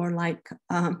students for, like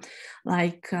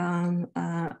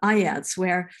IELTS,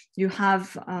 where you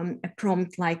have a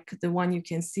prompt like the one you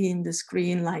can see in the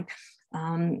screen, like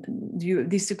do you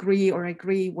disagree or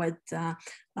agree with how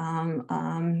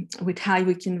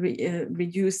we can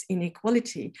reduce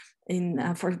inequality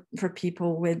for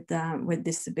people with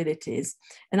disabilities.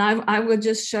 And I will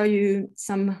just show you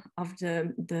some of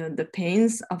the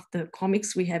panes of the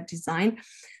comics we have designed.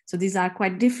 So these are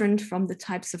quite different from the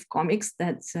types of comics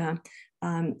that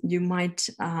you might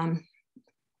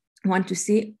want to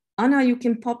see. Anna, you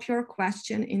can pop your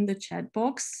question in the chat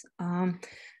box.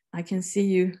 I can see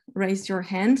you raise your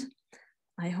hand.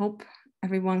 I hope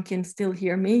everyone can still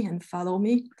hear me and follow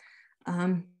me.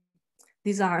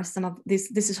 These are some of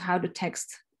this. This is how the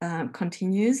text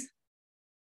continues,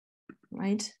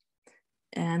 right?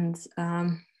 And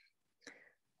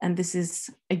this is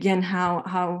again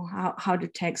how the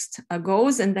text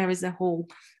goes. And there is a whole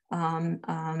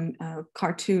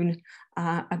cartoon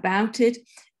about it.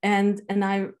 And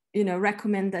I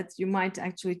recommend that you might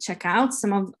actually check out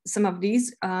some of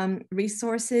these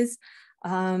resources,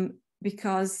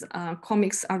 because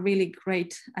comics are really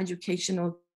great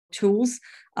educational tools.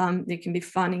 They can be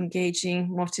fun,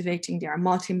 engaging, motivating. They are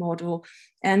multimodal,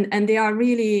 and they are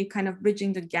really kind of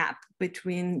bridging the gap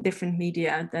between different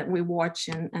media that we watch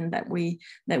and that we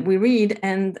read.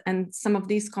 And some of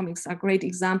these comics are great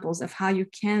examples of how you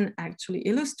can actually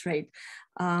illustrate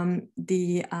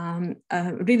the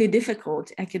really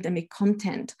difficult academic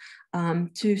content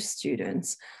to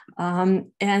students.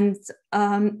 And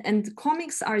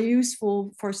comics are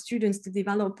useful for students to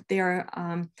develop their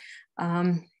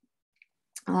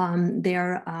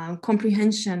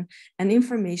comprehension and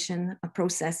information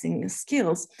processing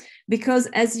skills, because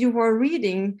as you were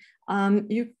reading,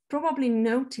 you probably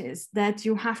noticed that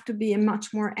you have to be a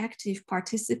much more active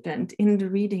participant in the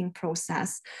reading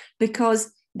process,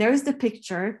 because there is the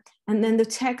picture and then the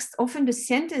text, often the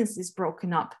sentence is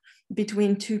broken up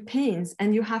between two panes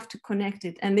and you have to connect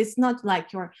it. And it's not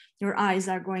like your eyes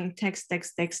are going text,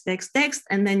 text, text, text, text,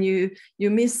 and then you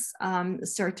miss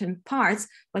certain parts,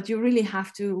 but you really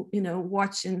have to,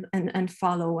 watch and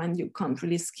follow, and you can't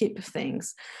really skip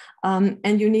things.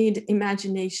 And you need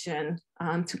imagination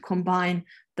to combine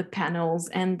the panels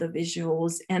and the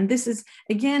visuals. And this is,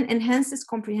 again, enhances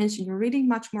comprehension. You're reading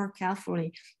much more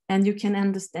carefully and you can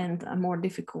understand more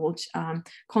difficult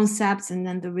concepts, and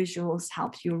then the visuals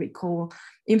help you recall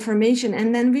information.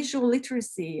 And then visual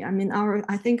literacy. I mean,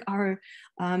 I think our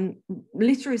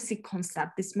literacy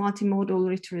concept, this multimodal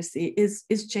literacy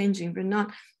is changing. We're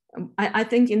not, I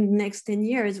think in the next 10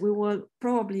 years, we will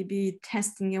probably be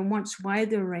testing a much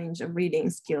wider range of reading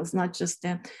skills, not just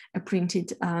a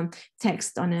printed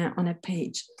text on a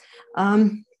page.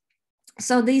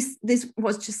 So this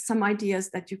was just some ideas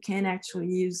that you can actually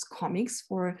use comics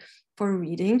for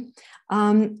reading.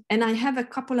 And I have a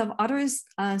couple of other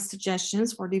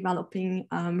suggestions for developing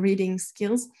reading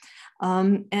skills.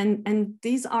 And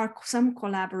these are some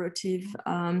collaborative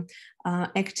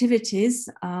activities.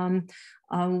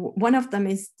 One of them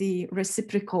is the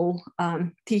reciprocal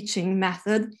teaching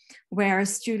method, where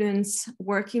students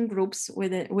work in groups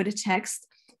with a text,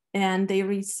 and they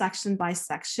read section by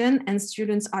section, and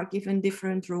students are given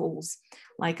different roles,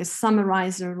 like a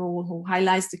summarizer role who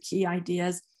highlights the key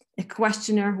ideas, a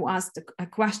questioner who asks a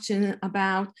question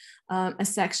about a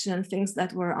section, things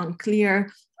that were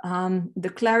unclear.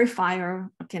 The clarifier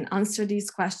can answer these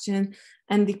questions,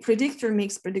 and the predictor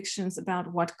makes predictions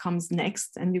about what comes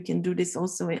next. And you can do this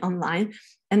also online.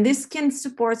 And this can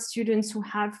support students who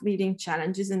have reading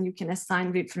challenges, and you can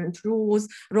assign different roles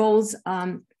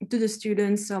to the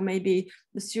students. So maybe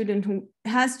the student who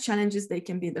has challenges, they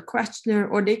can be the questioner,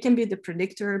 or they can be the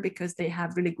predictor because they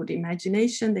have really good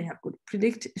imagination, they have good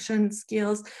prediction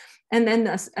skills. And then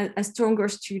a stronger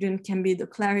student can be the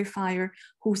clarifier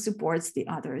who supports the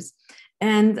others.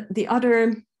 And the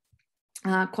other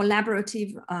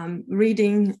collaborative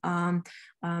reading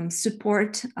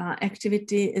support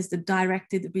activity is the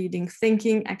directed reading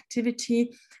thinking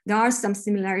activity. There are some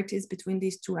similarities between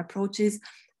these two approaches.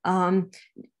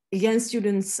 Again,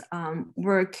 students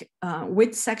work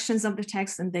with sections of the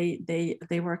text, and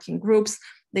they work in groups.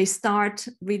 They start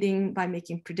reading by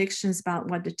making predictions about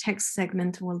what the text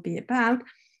segment will be about.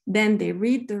 Then they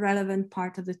read the relevant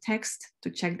part of the text to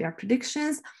check their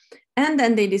predictions. And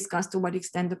then they discuss to what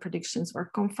extent the predictions were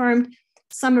confirmed,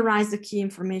 summarize the key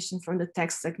information from the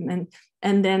text segment,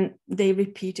 and then they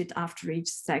repeat it after each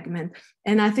segment.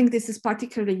 And I think this is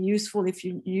particularly useful if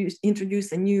you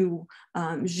introduce a new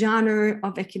genre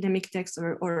of academic text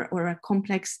or a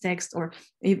complex text, or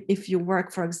if you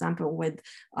work, for example, with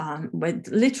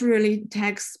literary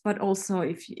texts, but also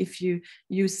if you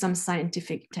use some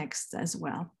scientific texts as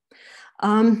well.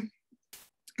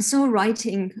 So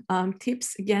writing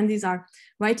tips, again,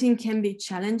 writing can be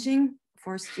challenging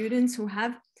for students who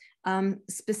have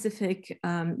specific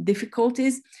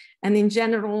difficulties. And in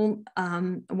general,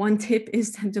 one tip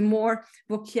is that the more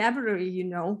vocabulary you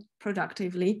know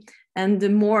productively, and the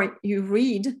more you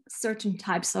read certain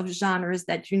types of genres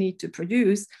that you need to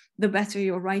produce, the better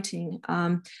your writing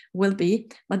will be.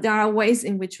 But there are ways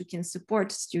in which we can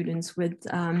support students with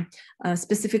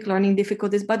specific learning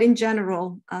difficulties, but in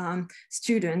general,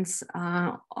 students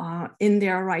in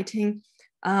their writing.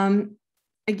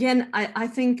 Again, I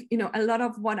think, you know, a lot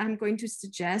of what I'm going to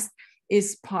suggest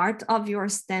is part of your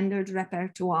standard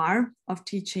repertoire of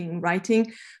teaching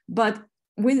writing, but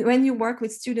when you work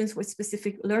with students with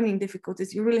specific learning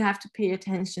difficulties, you really have to pay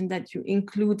attention that you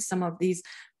include some of these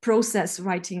process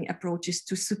writing approaches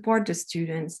to support the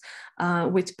students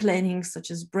with planning, such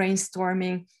as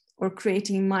brainstorming or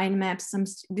creating mind maps. Some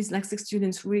dyslexic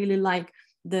students really like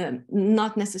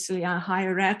not necessarily a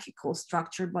hierarchical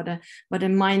structure, but a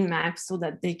mind map so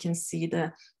that they can see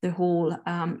the whole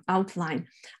outline.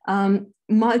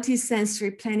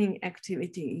 Multi-sensory planning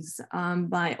activities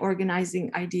by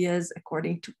organizing ideas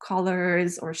according to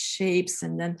colors or shapes,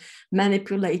 and then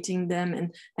manipulating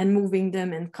them and moving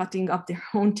them and cutting up their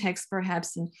own text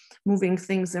perhaps and moving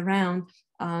things around.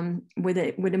 With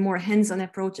a more hands-on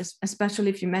approach, especially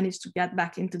if you manage to get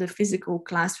back into the physical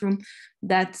classroom,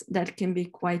 that can be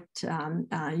quite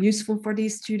useful for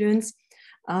these students.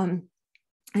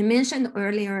 I mentioned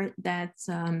earlier that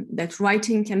that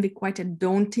writing can be quite a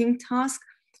daunting task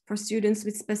for students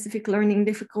with specific learning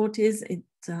difficulties.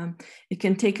 It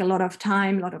can take a lot of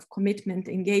time, a lot of commitment,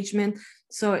 engagement.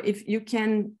 So if you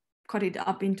can cut it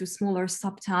up into smaller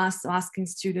subtasks, asking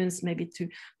students maybe to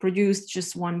produce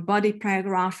just one body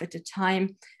paragraph at a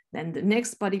time, then the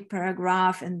next body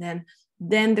paragraph, and then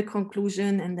the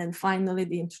conclusion, and then finally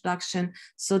the introduction,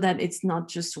 so that it's not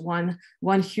just one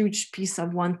huge piece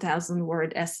of 1,000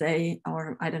 word essay,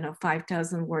 or I don't know,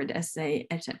 5,000 word essay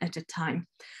at a time.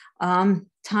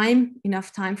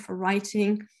 Enough time for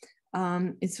writing.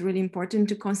 It's really important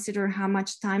to consider how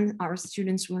much time our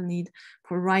students will need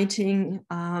for writing,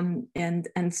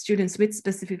 and students with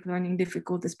specific learning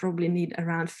difficulties probably need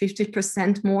around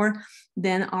 50% more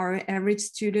than our average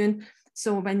student.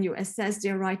 So when you assess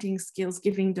their writing skills,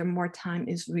 giving them more time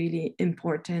is really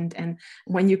important. And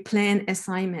when you plan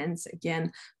assignments,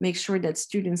 again, make sure that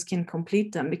students can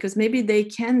complete them, because maybe they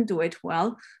can do it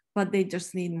well, but they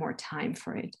just need more time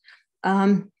for it.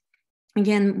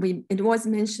 Again, it was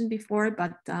mentioned before,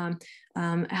 but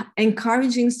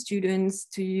encouraging students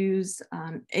to use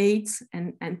aids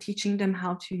and teaching them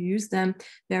how to use them,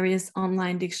 various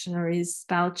online dictionaries,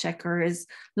 spell checkers,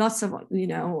 lots of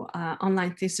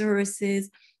online thesauruses.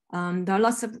 There are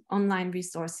lots of online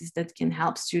resources that can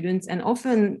help students, and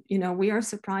often, we are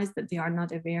surprised that they are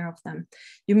not aware of them.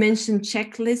 You mentioned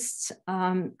checklists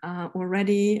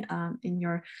already in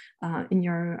your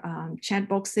chat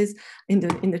boxes, in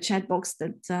the chat box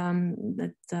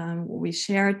that we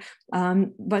shared.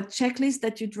 But checklists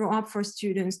that you draw up for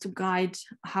students to guide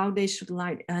how they should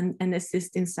write and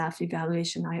assist in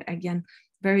self-evaluation are, again,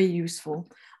 very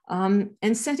useful.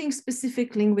 And setting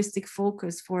specific linguistic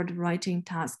focus for the writing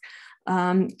task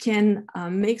can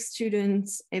make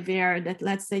students aware that,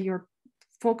 let's say you're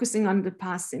focusing on the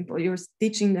past simple, you're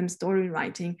teaching them story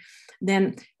writing,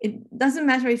 then it doesn't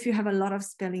matter if you have a lot of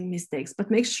spelling mistakes, but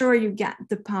make sure you get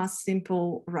the past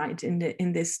simple right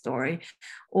in this story.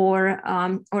 Or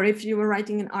if you were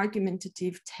writing an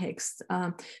argumentative text,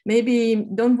 maybe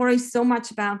don't worry so much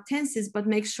about tenses, but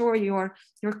make sure your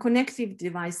connective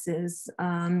devices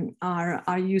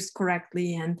are used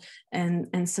correctly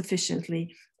and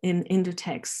sufficiently in the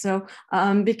text. So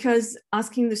because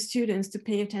asking the students to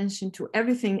pay attention to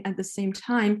everything at the same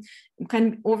time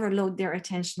can overload their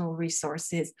attentional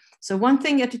resources. So one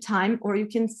thing at a time, or you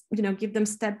can give them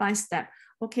step by step.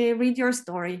 Okay, read your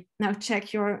story. Now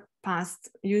check your past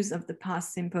use of the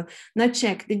past simple. Now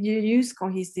check, did you use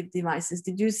cohesive devices?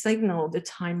 Did you signal the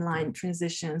timeline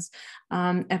transitions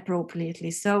appropriately?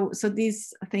 So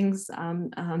these things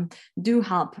do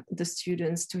help the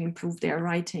students to improve their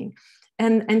writing.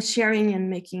 And sharing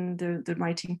and making the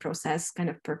writing process kind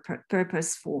of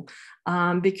purposeful,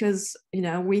 because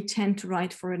we tend to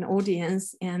write for an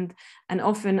audience, and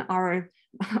often our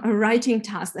writing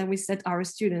task that we set our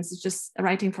students is just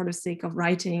writing for the sake of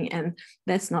writing, and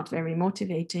that's not very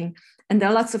motivating. And there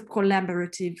are lots of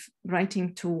collaborative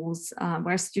writing tools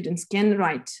where students can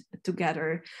write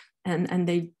together, and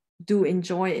they do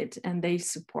enjoy it, and they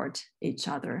support each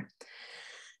other.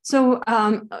 So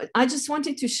I just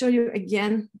wanted to show you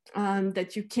again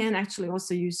that you can actually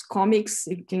also use comics.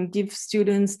 You can give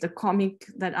students the comic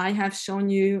that I have shown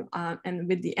you and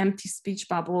with the empty speech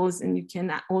bubbles, and you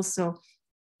can also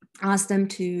ask them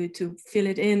to fill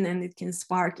it in, and it can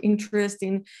spark interest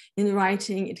in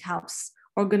writing. It helps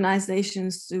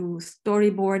organizations through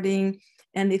storyboarding,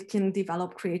 and it can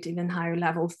develop creative and higher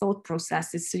level thought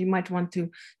processes. So you might want to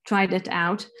try that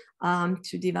out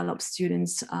to develop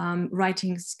students'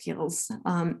 writing skills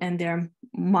and their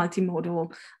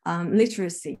multimodal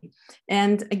literacy.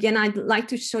 And again, I'd like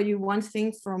to show you one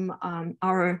thing from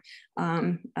our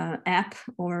app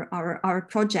or our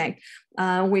project.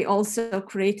 We also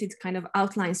created kind of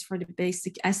outlines for the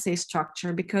basic essay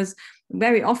structure, because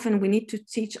very often we need to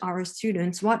teach our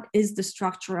students what is the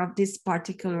structure of this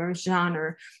particular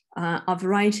genre of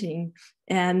writing,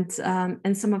 and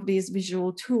some of these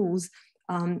visual tools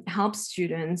help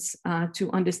students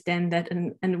to understand that.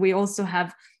 And we also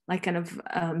have like kind of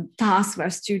tasks where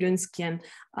students can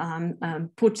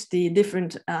put the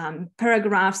different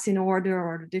paragraphs in order,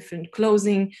 or the different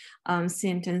closing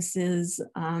sentences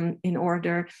in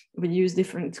order. We use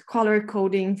different color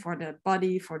coding for the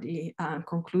body, for the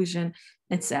conclusion,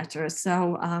 etc.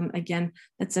 So again,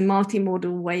 that's a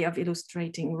multimodal way of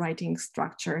illustrating writing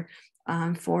structure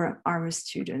for our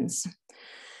students.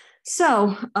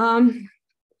 So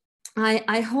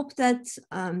I hope that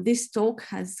this talk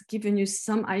has given you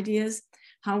some ideas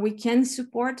how we can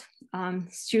support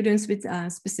students with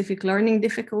specific learning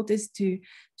difficulties to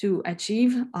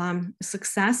achieve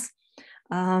success.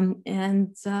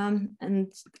 And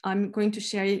I'm going to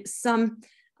share some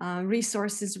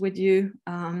resources with you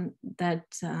that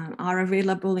are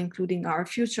available, including our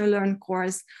Future Learn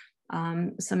course,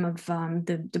 some of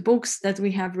the books that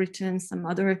we have written, some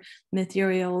other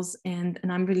materials, and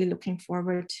I'm really looking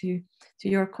forward to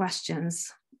your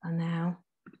questions now.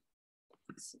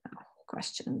 So,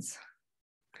 questions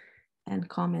and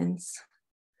comments.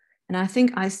 And I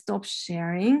think I stopped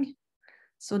sharing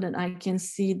so that I can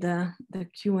see the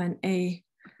Q&A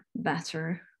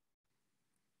better.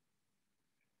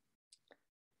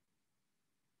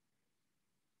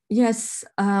 Yes.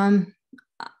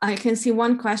 I can see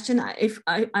one question. I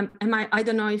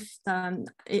don't know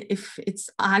if it's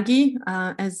Agi,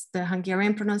 as the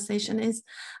Hungarian pronunciation is,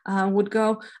 would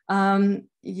go.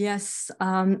 Yes,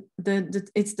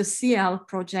 it's the CL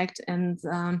project, and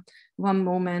one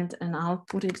moment, and I'll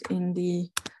put it in the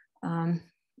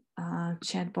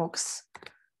chat box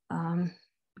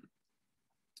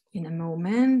in a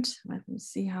moment. Let me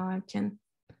see how I can.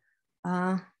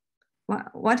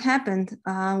 What happened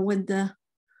with the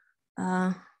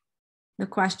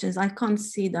questions? I can't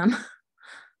see them.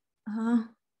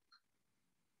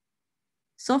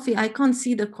 Sophie, I can't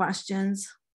see the questions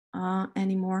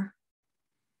anymore.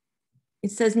 It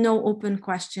says no open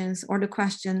questions, or the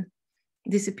question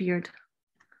disappeared.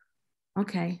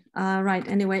 Okay, right.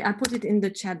 Anyway, I put it in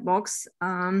the chat box,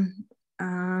 Agi,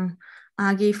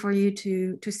 for you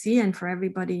to see, and for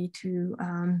everybody to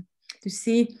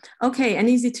see. Okay, an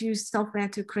easy to use software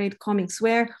to create comics,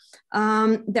 where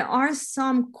there are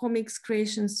some comics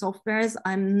creation softwares.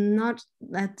 I'm not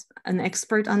that an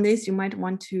expert on this. You might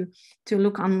want to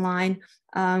look online.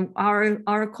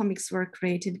 Our comics were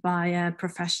created by a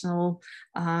professional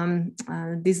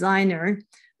designer,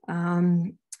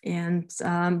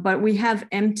 but we have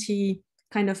empty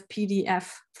kind of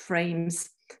PDF frames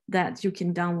that you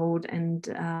can download, and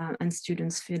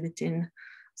students fill it in.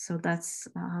 So that's,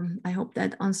 I hope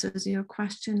that answers your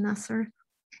question, Nasser.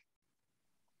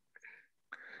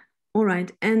 All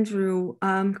right, Andrew,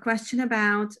 question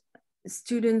about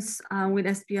students with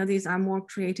SPLDs are more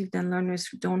creative than learners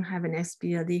who don't have an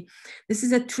SPLD. This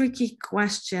is a tricky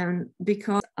question,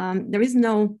 because there is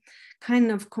no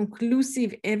kind of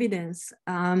conclusive evidence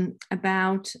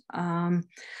about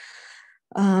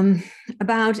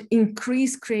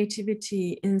increased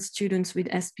creativity in students with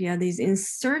SPLDs. In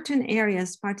certain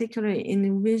areas, particularly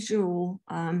in visual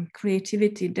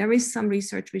creativity, there is some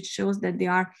research which shows that they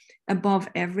are above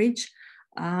average,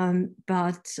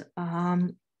 but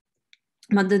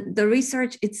the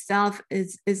research itself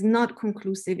is not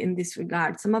conclusive in this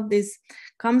regard. Some of this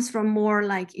comes from more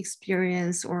like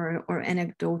experience or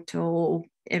anecdotal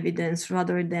evidence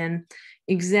rather than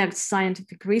exact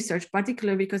scientific research,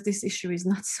 particularly because this issue is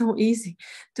not so easy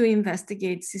to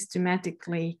investigate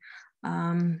systematically.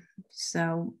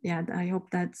 So yeah, I hope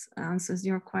that answers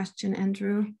your question,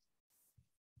 Andrew.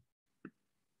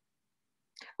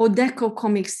 Oh, Deco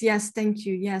Comics, yes, thank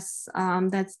you. Yes,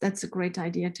 that's a great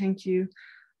idea. Thank you.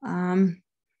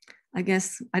 I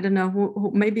guess, I don't know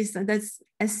who maybe that's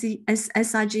SIG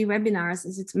webinars.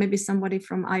 Is it maybe somebody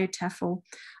from IETFL?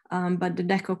 But the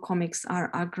Deco Comics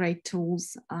are great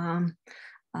tools.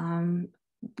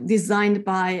 designed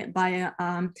by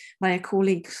a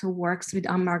colleague who works with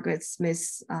Margaret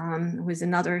Smith, who is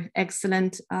another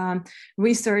excellent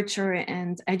researcher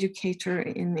and educator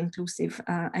in inclusive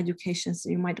education. So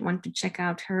you might want to check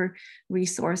out her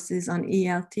resources on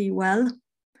ELT well.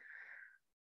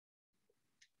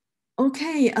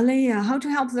 Okay, Alea, how to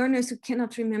help learners who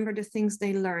cannot remember the things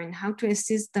they learn, how to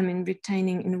assist them in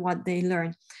retaining in what they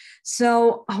learn.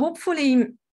 So hopefully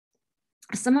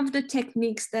some of the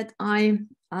techniques that I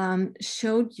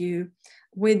showed you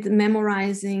with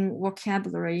memorizing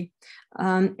vocabulary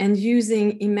and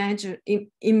using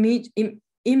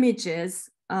images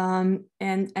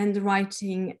and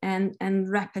writing and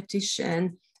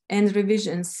repetition and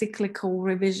revision, cyclical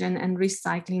revision and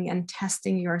recycling and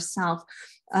testing yourself.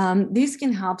 These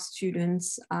can help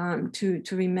students to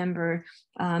remember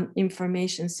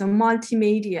information. So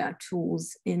multimedia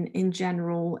tools in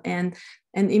general, and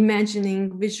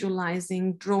imagining,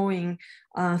 visualizing, drawing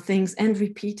things and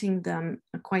repeating them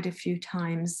quite a few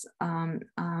times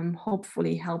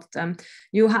hopefully help them.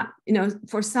 You have,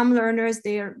 for some learners,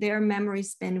 their memory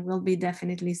span will be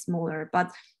definitely smaller,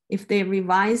 but if they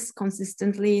revise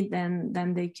consistently,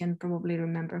 then they can probably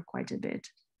remember quite a bit.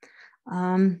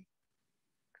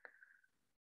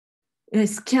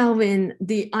 Yes, Kelvin,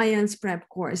 the IELTS prep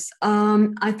course.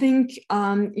 I think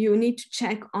you need to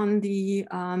check on the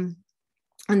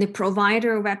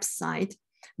provider website.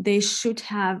 They should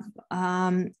have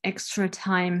extra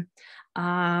time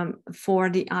for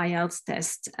the IELTS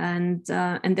test, and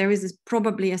there is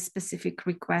probably a specific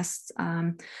request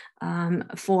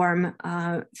form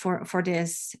for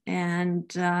this,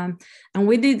 and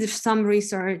we did some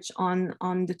research on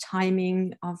the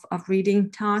timing of reading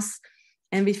tasks,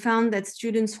 and we found that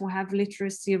students who have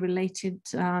literacy related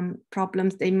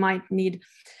problems, they might need.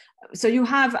 So you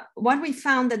have, what we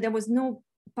found, that there was no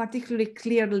particularly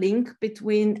clear link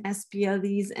between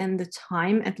SPLDs and the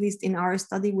time, at least in our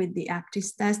study with the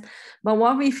APTIS test. But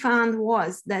what we found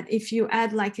was that if you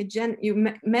add like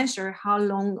you measure how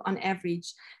long on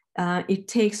average it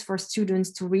takes for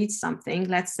students to read something.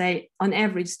 Let's say on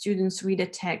average, students read a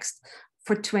text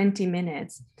for 20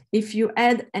 minutes. If you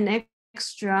add an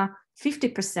extra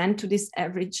 50% to this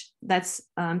average, that's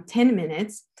 10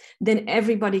 minutes, then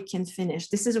everybody can finish.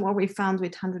 This is what we found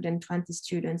with 120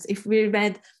 students. If we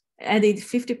added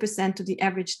 50% to the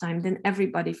average time, then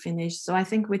everybody finished. So I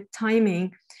think with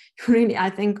timing, really,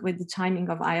 I think with the timing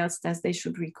of IELTS tests, they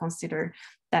should reconsider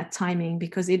that timing,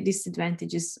 because it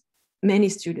disadvantages many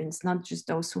students, not just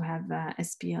those who have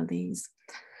SPLDs.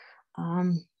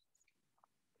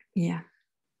 Yeah.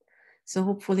 So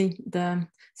hopefully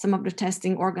some of the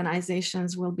testing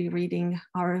organizations will be reading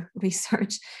our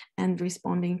research and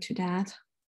responding to that.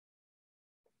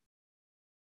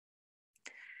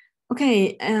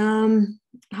 Okay,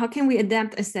 how can we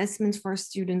adapt assessments for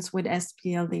students with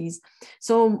SPLDs?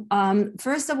 So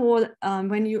first of all,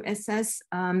 when you assess,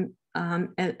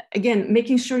 again,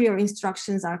 making sure your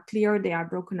instructions are clear, they are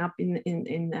broken up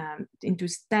into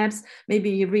steps,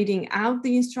 maybe reading out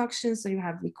the instructions, so you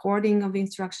have recording of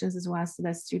instructions as well, so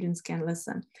that students can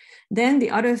listen. Then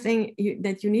the other thing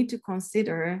that you need to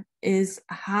consider is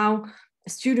how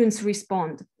students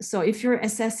respond. So if you're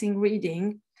assessing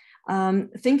reading,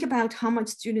 think about how much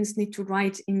students need to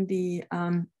write in the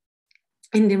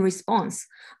response,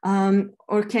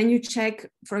 or can you check,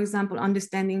 for example,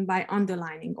 understanding by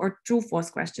underlining, or true/false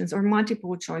questions, or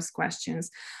multiple choice questions,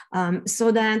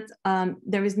 so that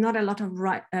there is not a lot of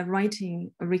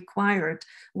writing required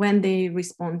when they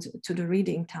respond to the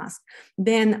reading task.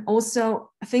 Then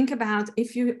also think about,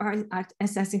 if you are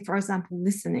assessing, for example,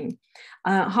 listening,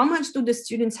 how much do the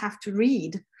students have to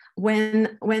read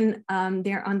when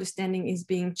their understanding is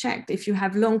being checked? If you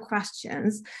have long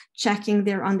questions checking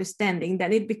their understanding,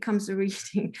 then it becomes a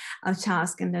reading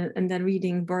task and a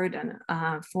reading burden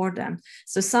for them.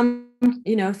 So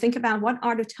think about what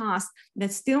are the tasks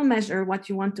that still measure what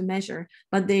you want to measure,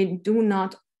 but they do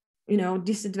not,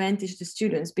 disadvantage the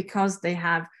students because they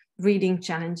have reading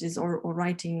challenges or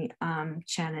writing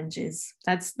challenges.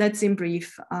 That's in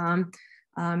brief.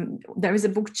 There is a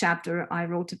book chapter I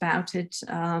wrote about it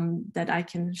that I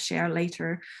can share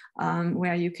later,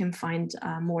 where you can find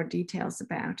more details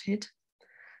about it.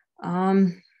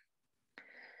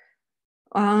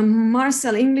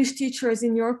 Marcel, English teachers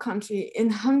in your country. In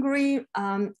Hungary,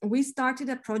 we started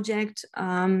a project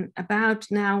about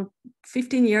now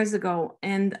 15 years ago.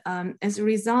 And as a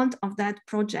result of that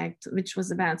project, which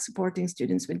was about supporting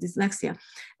students with dyslexia,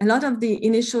 a lot of the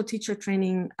initial teacher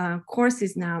training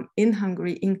courses now in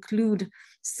Hungary include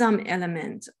some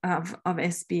element of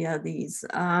SPLDs.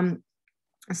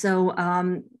 So,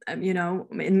 you know,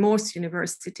 in most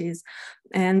universities,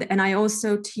 and I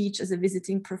also teach as a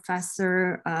visiting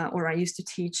professor, or I used to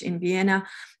teach in Vienna,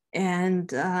 and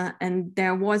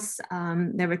there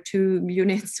were two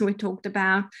units we talked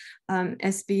about,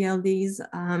 SPLDs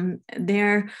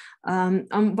there,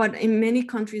 but in many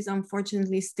countries,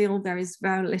 unfortunately, still there is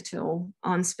very little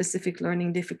on specific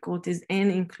learning difficulties and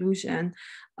inclusion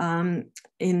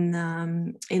in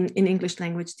English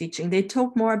language teaching. They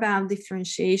talk more about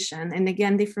differentiation, and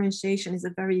again, differentiation is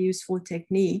a very useful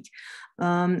technique,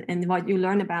 and what you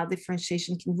learn about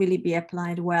differentiation can really be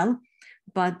applied well.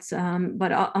 But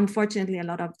unfortunately, a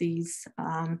lot of these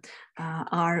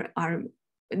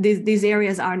these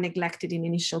areas are neglected in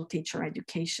initial teacher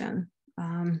education,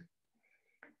 and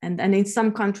in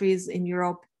some countries in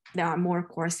Europe there are more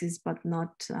courses, but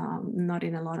not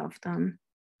in a lot of them.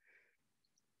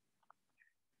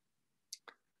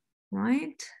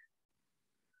 Right.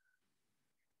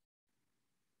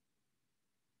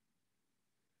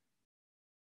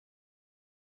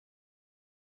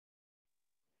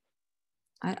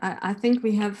 I think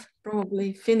we have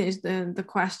probably finished the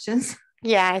questions.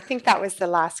 Yeah, I think that was the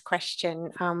last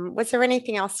question. Was there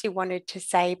anything else you wanted to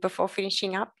say before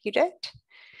finishing up, Judit?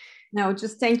 No,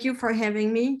 just thank you for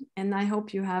having me, and I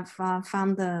hope you have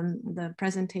found the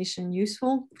presentation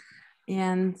useful.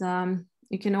 And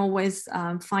you can always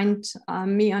find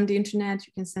me on the internet.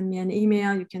 You can send me an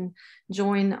email. You can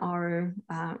join our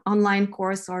online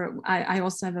course, or I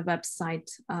also have a website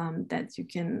that you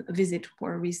can visit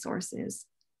for resources.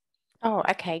 Oh,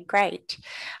 okay, great.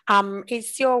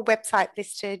 Is your website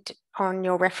listed on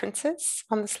your references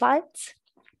on the slides?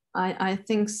 I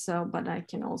think so, but I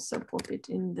can also put it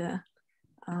in the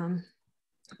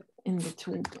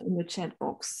chat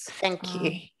box. Thank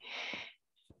you.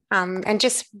 And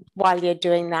just while you're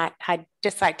doing that, I'd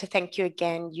just like to thank you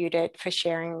again, Judit, for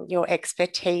sharing your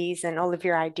expertise and all of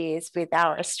your ideas with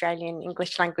our Australian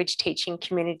English language teaching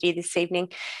community this evening.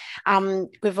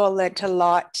 We've all learnt a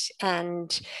lot,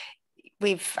 and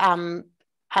we've,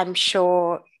 I'm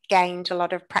sure, gained a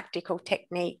lot of practical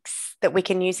techniques that we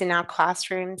can use in our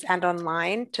classrooms and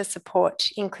online to support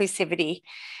inclusivity.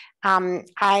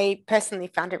 I personally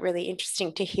found it really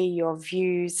interesting to hear your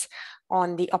views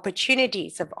on the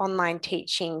opportunities of online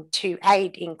teaching to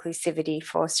aid inclusivity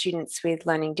for students with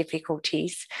learning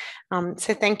difficulties.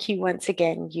 So thank you once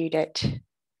again, Judit.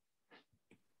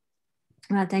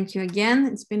 Thank you again.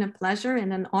 It's been a pleasure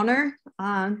and an honor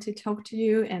to talk to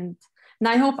you, and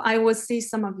I hope I will see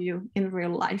some of you in real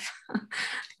life.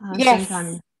 Yes.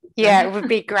 Sometime. Yeah, it would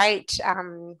be great,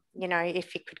 you know,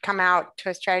 if you could come out to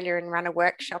Australia and run a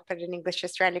workshop at an English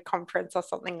Australia conference or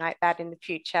something like that in the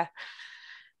future.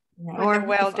 Yeah, or the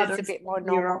world is a bit more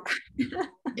normal.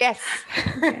 Yes.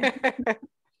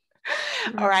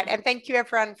 All right. And thank you,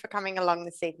 everyone, for coming along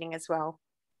this evening as well.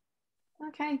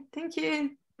 Okay. Thank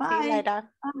you. Bye. See you later.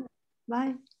 Bye.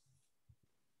 Bye.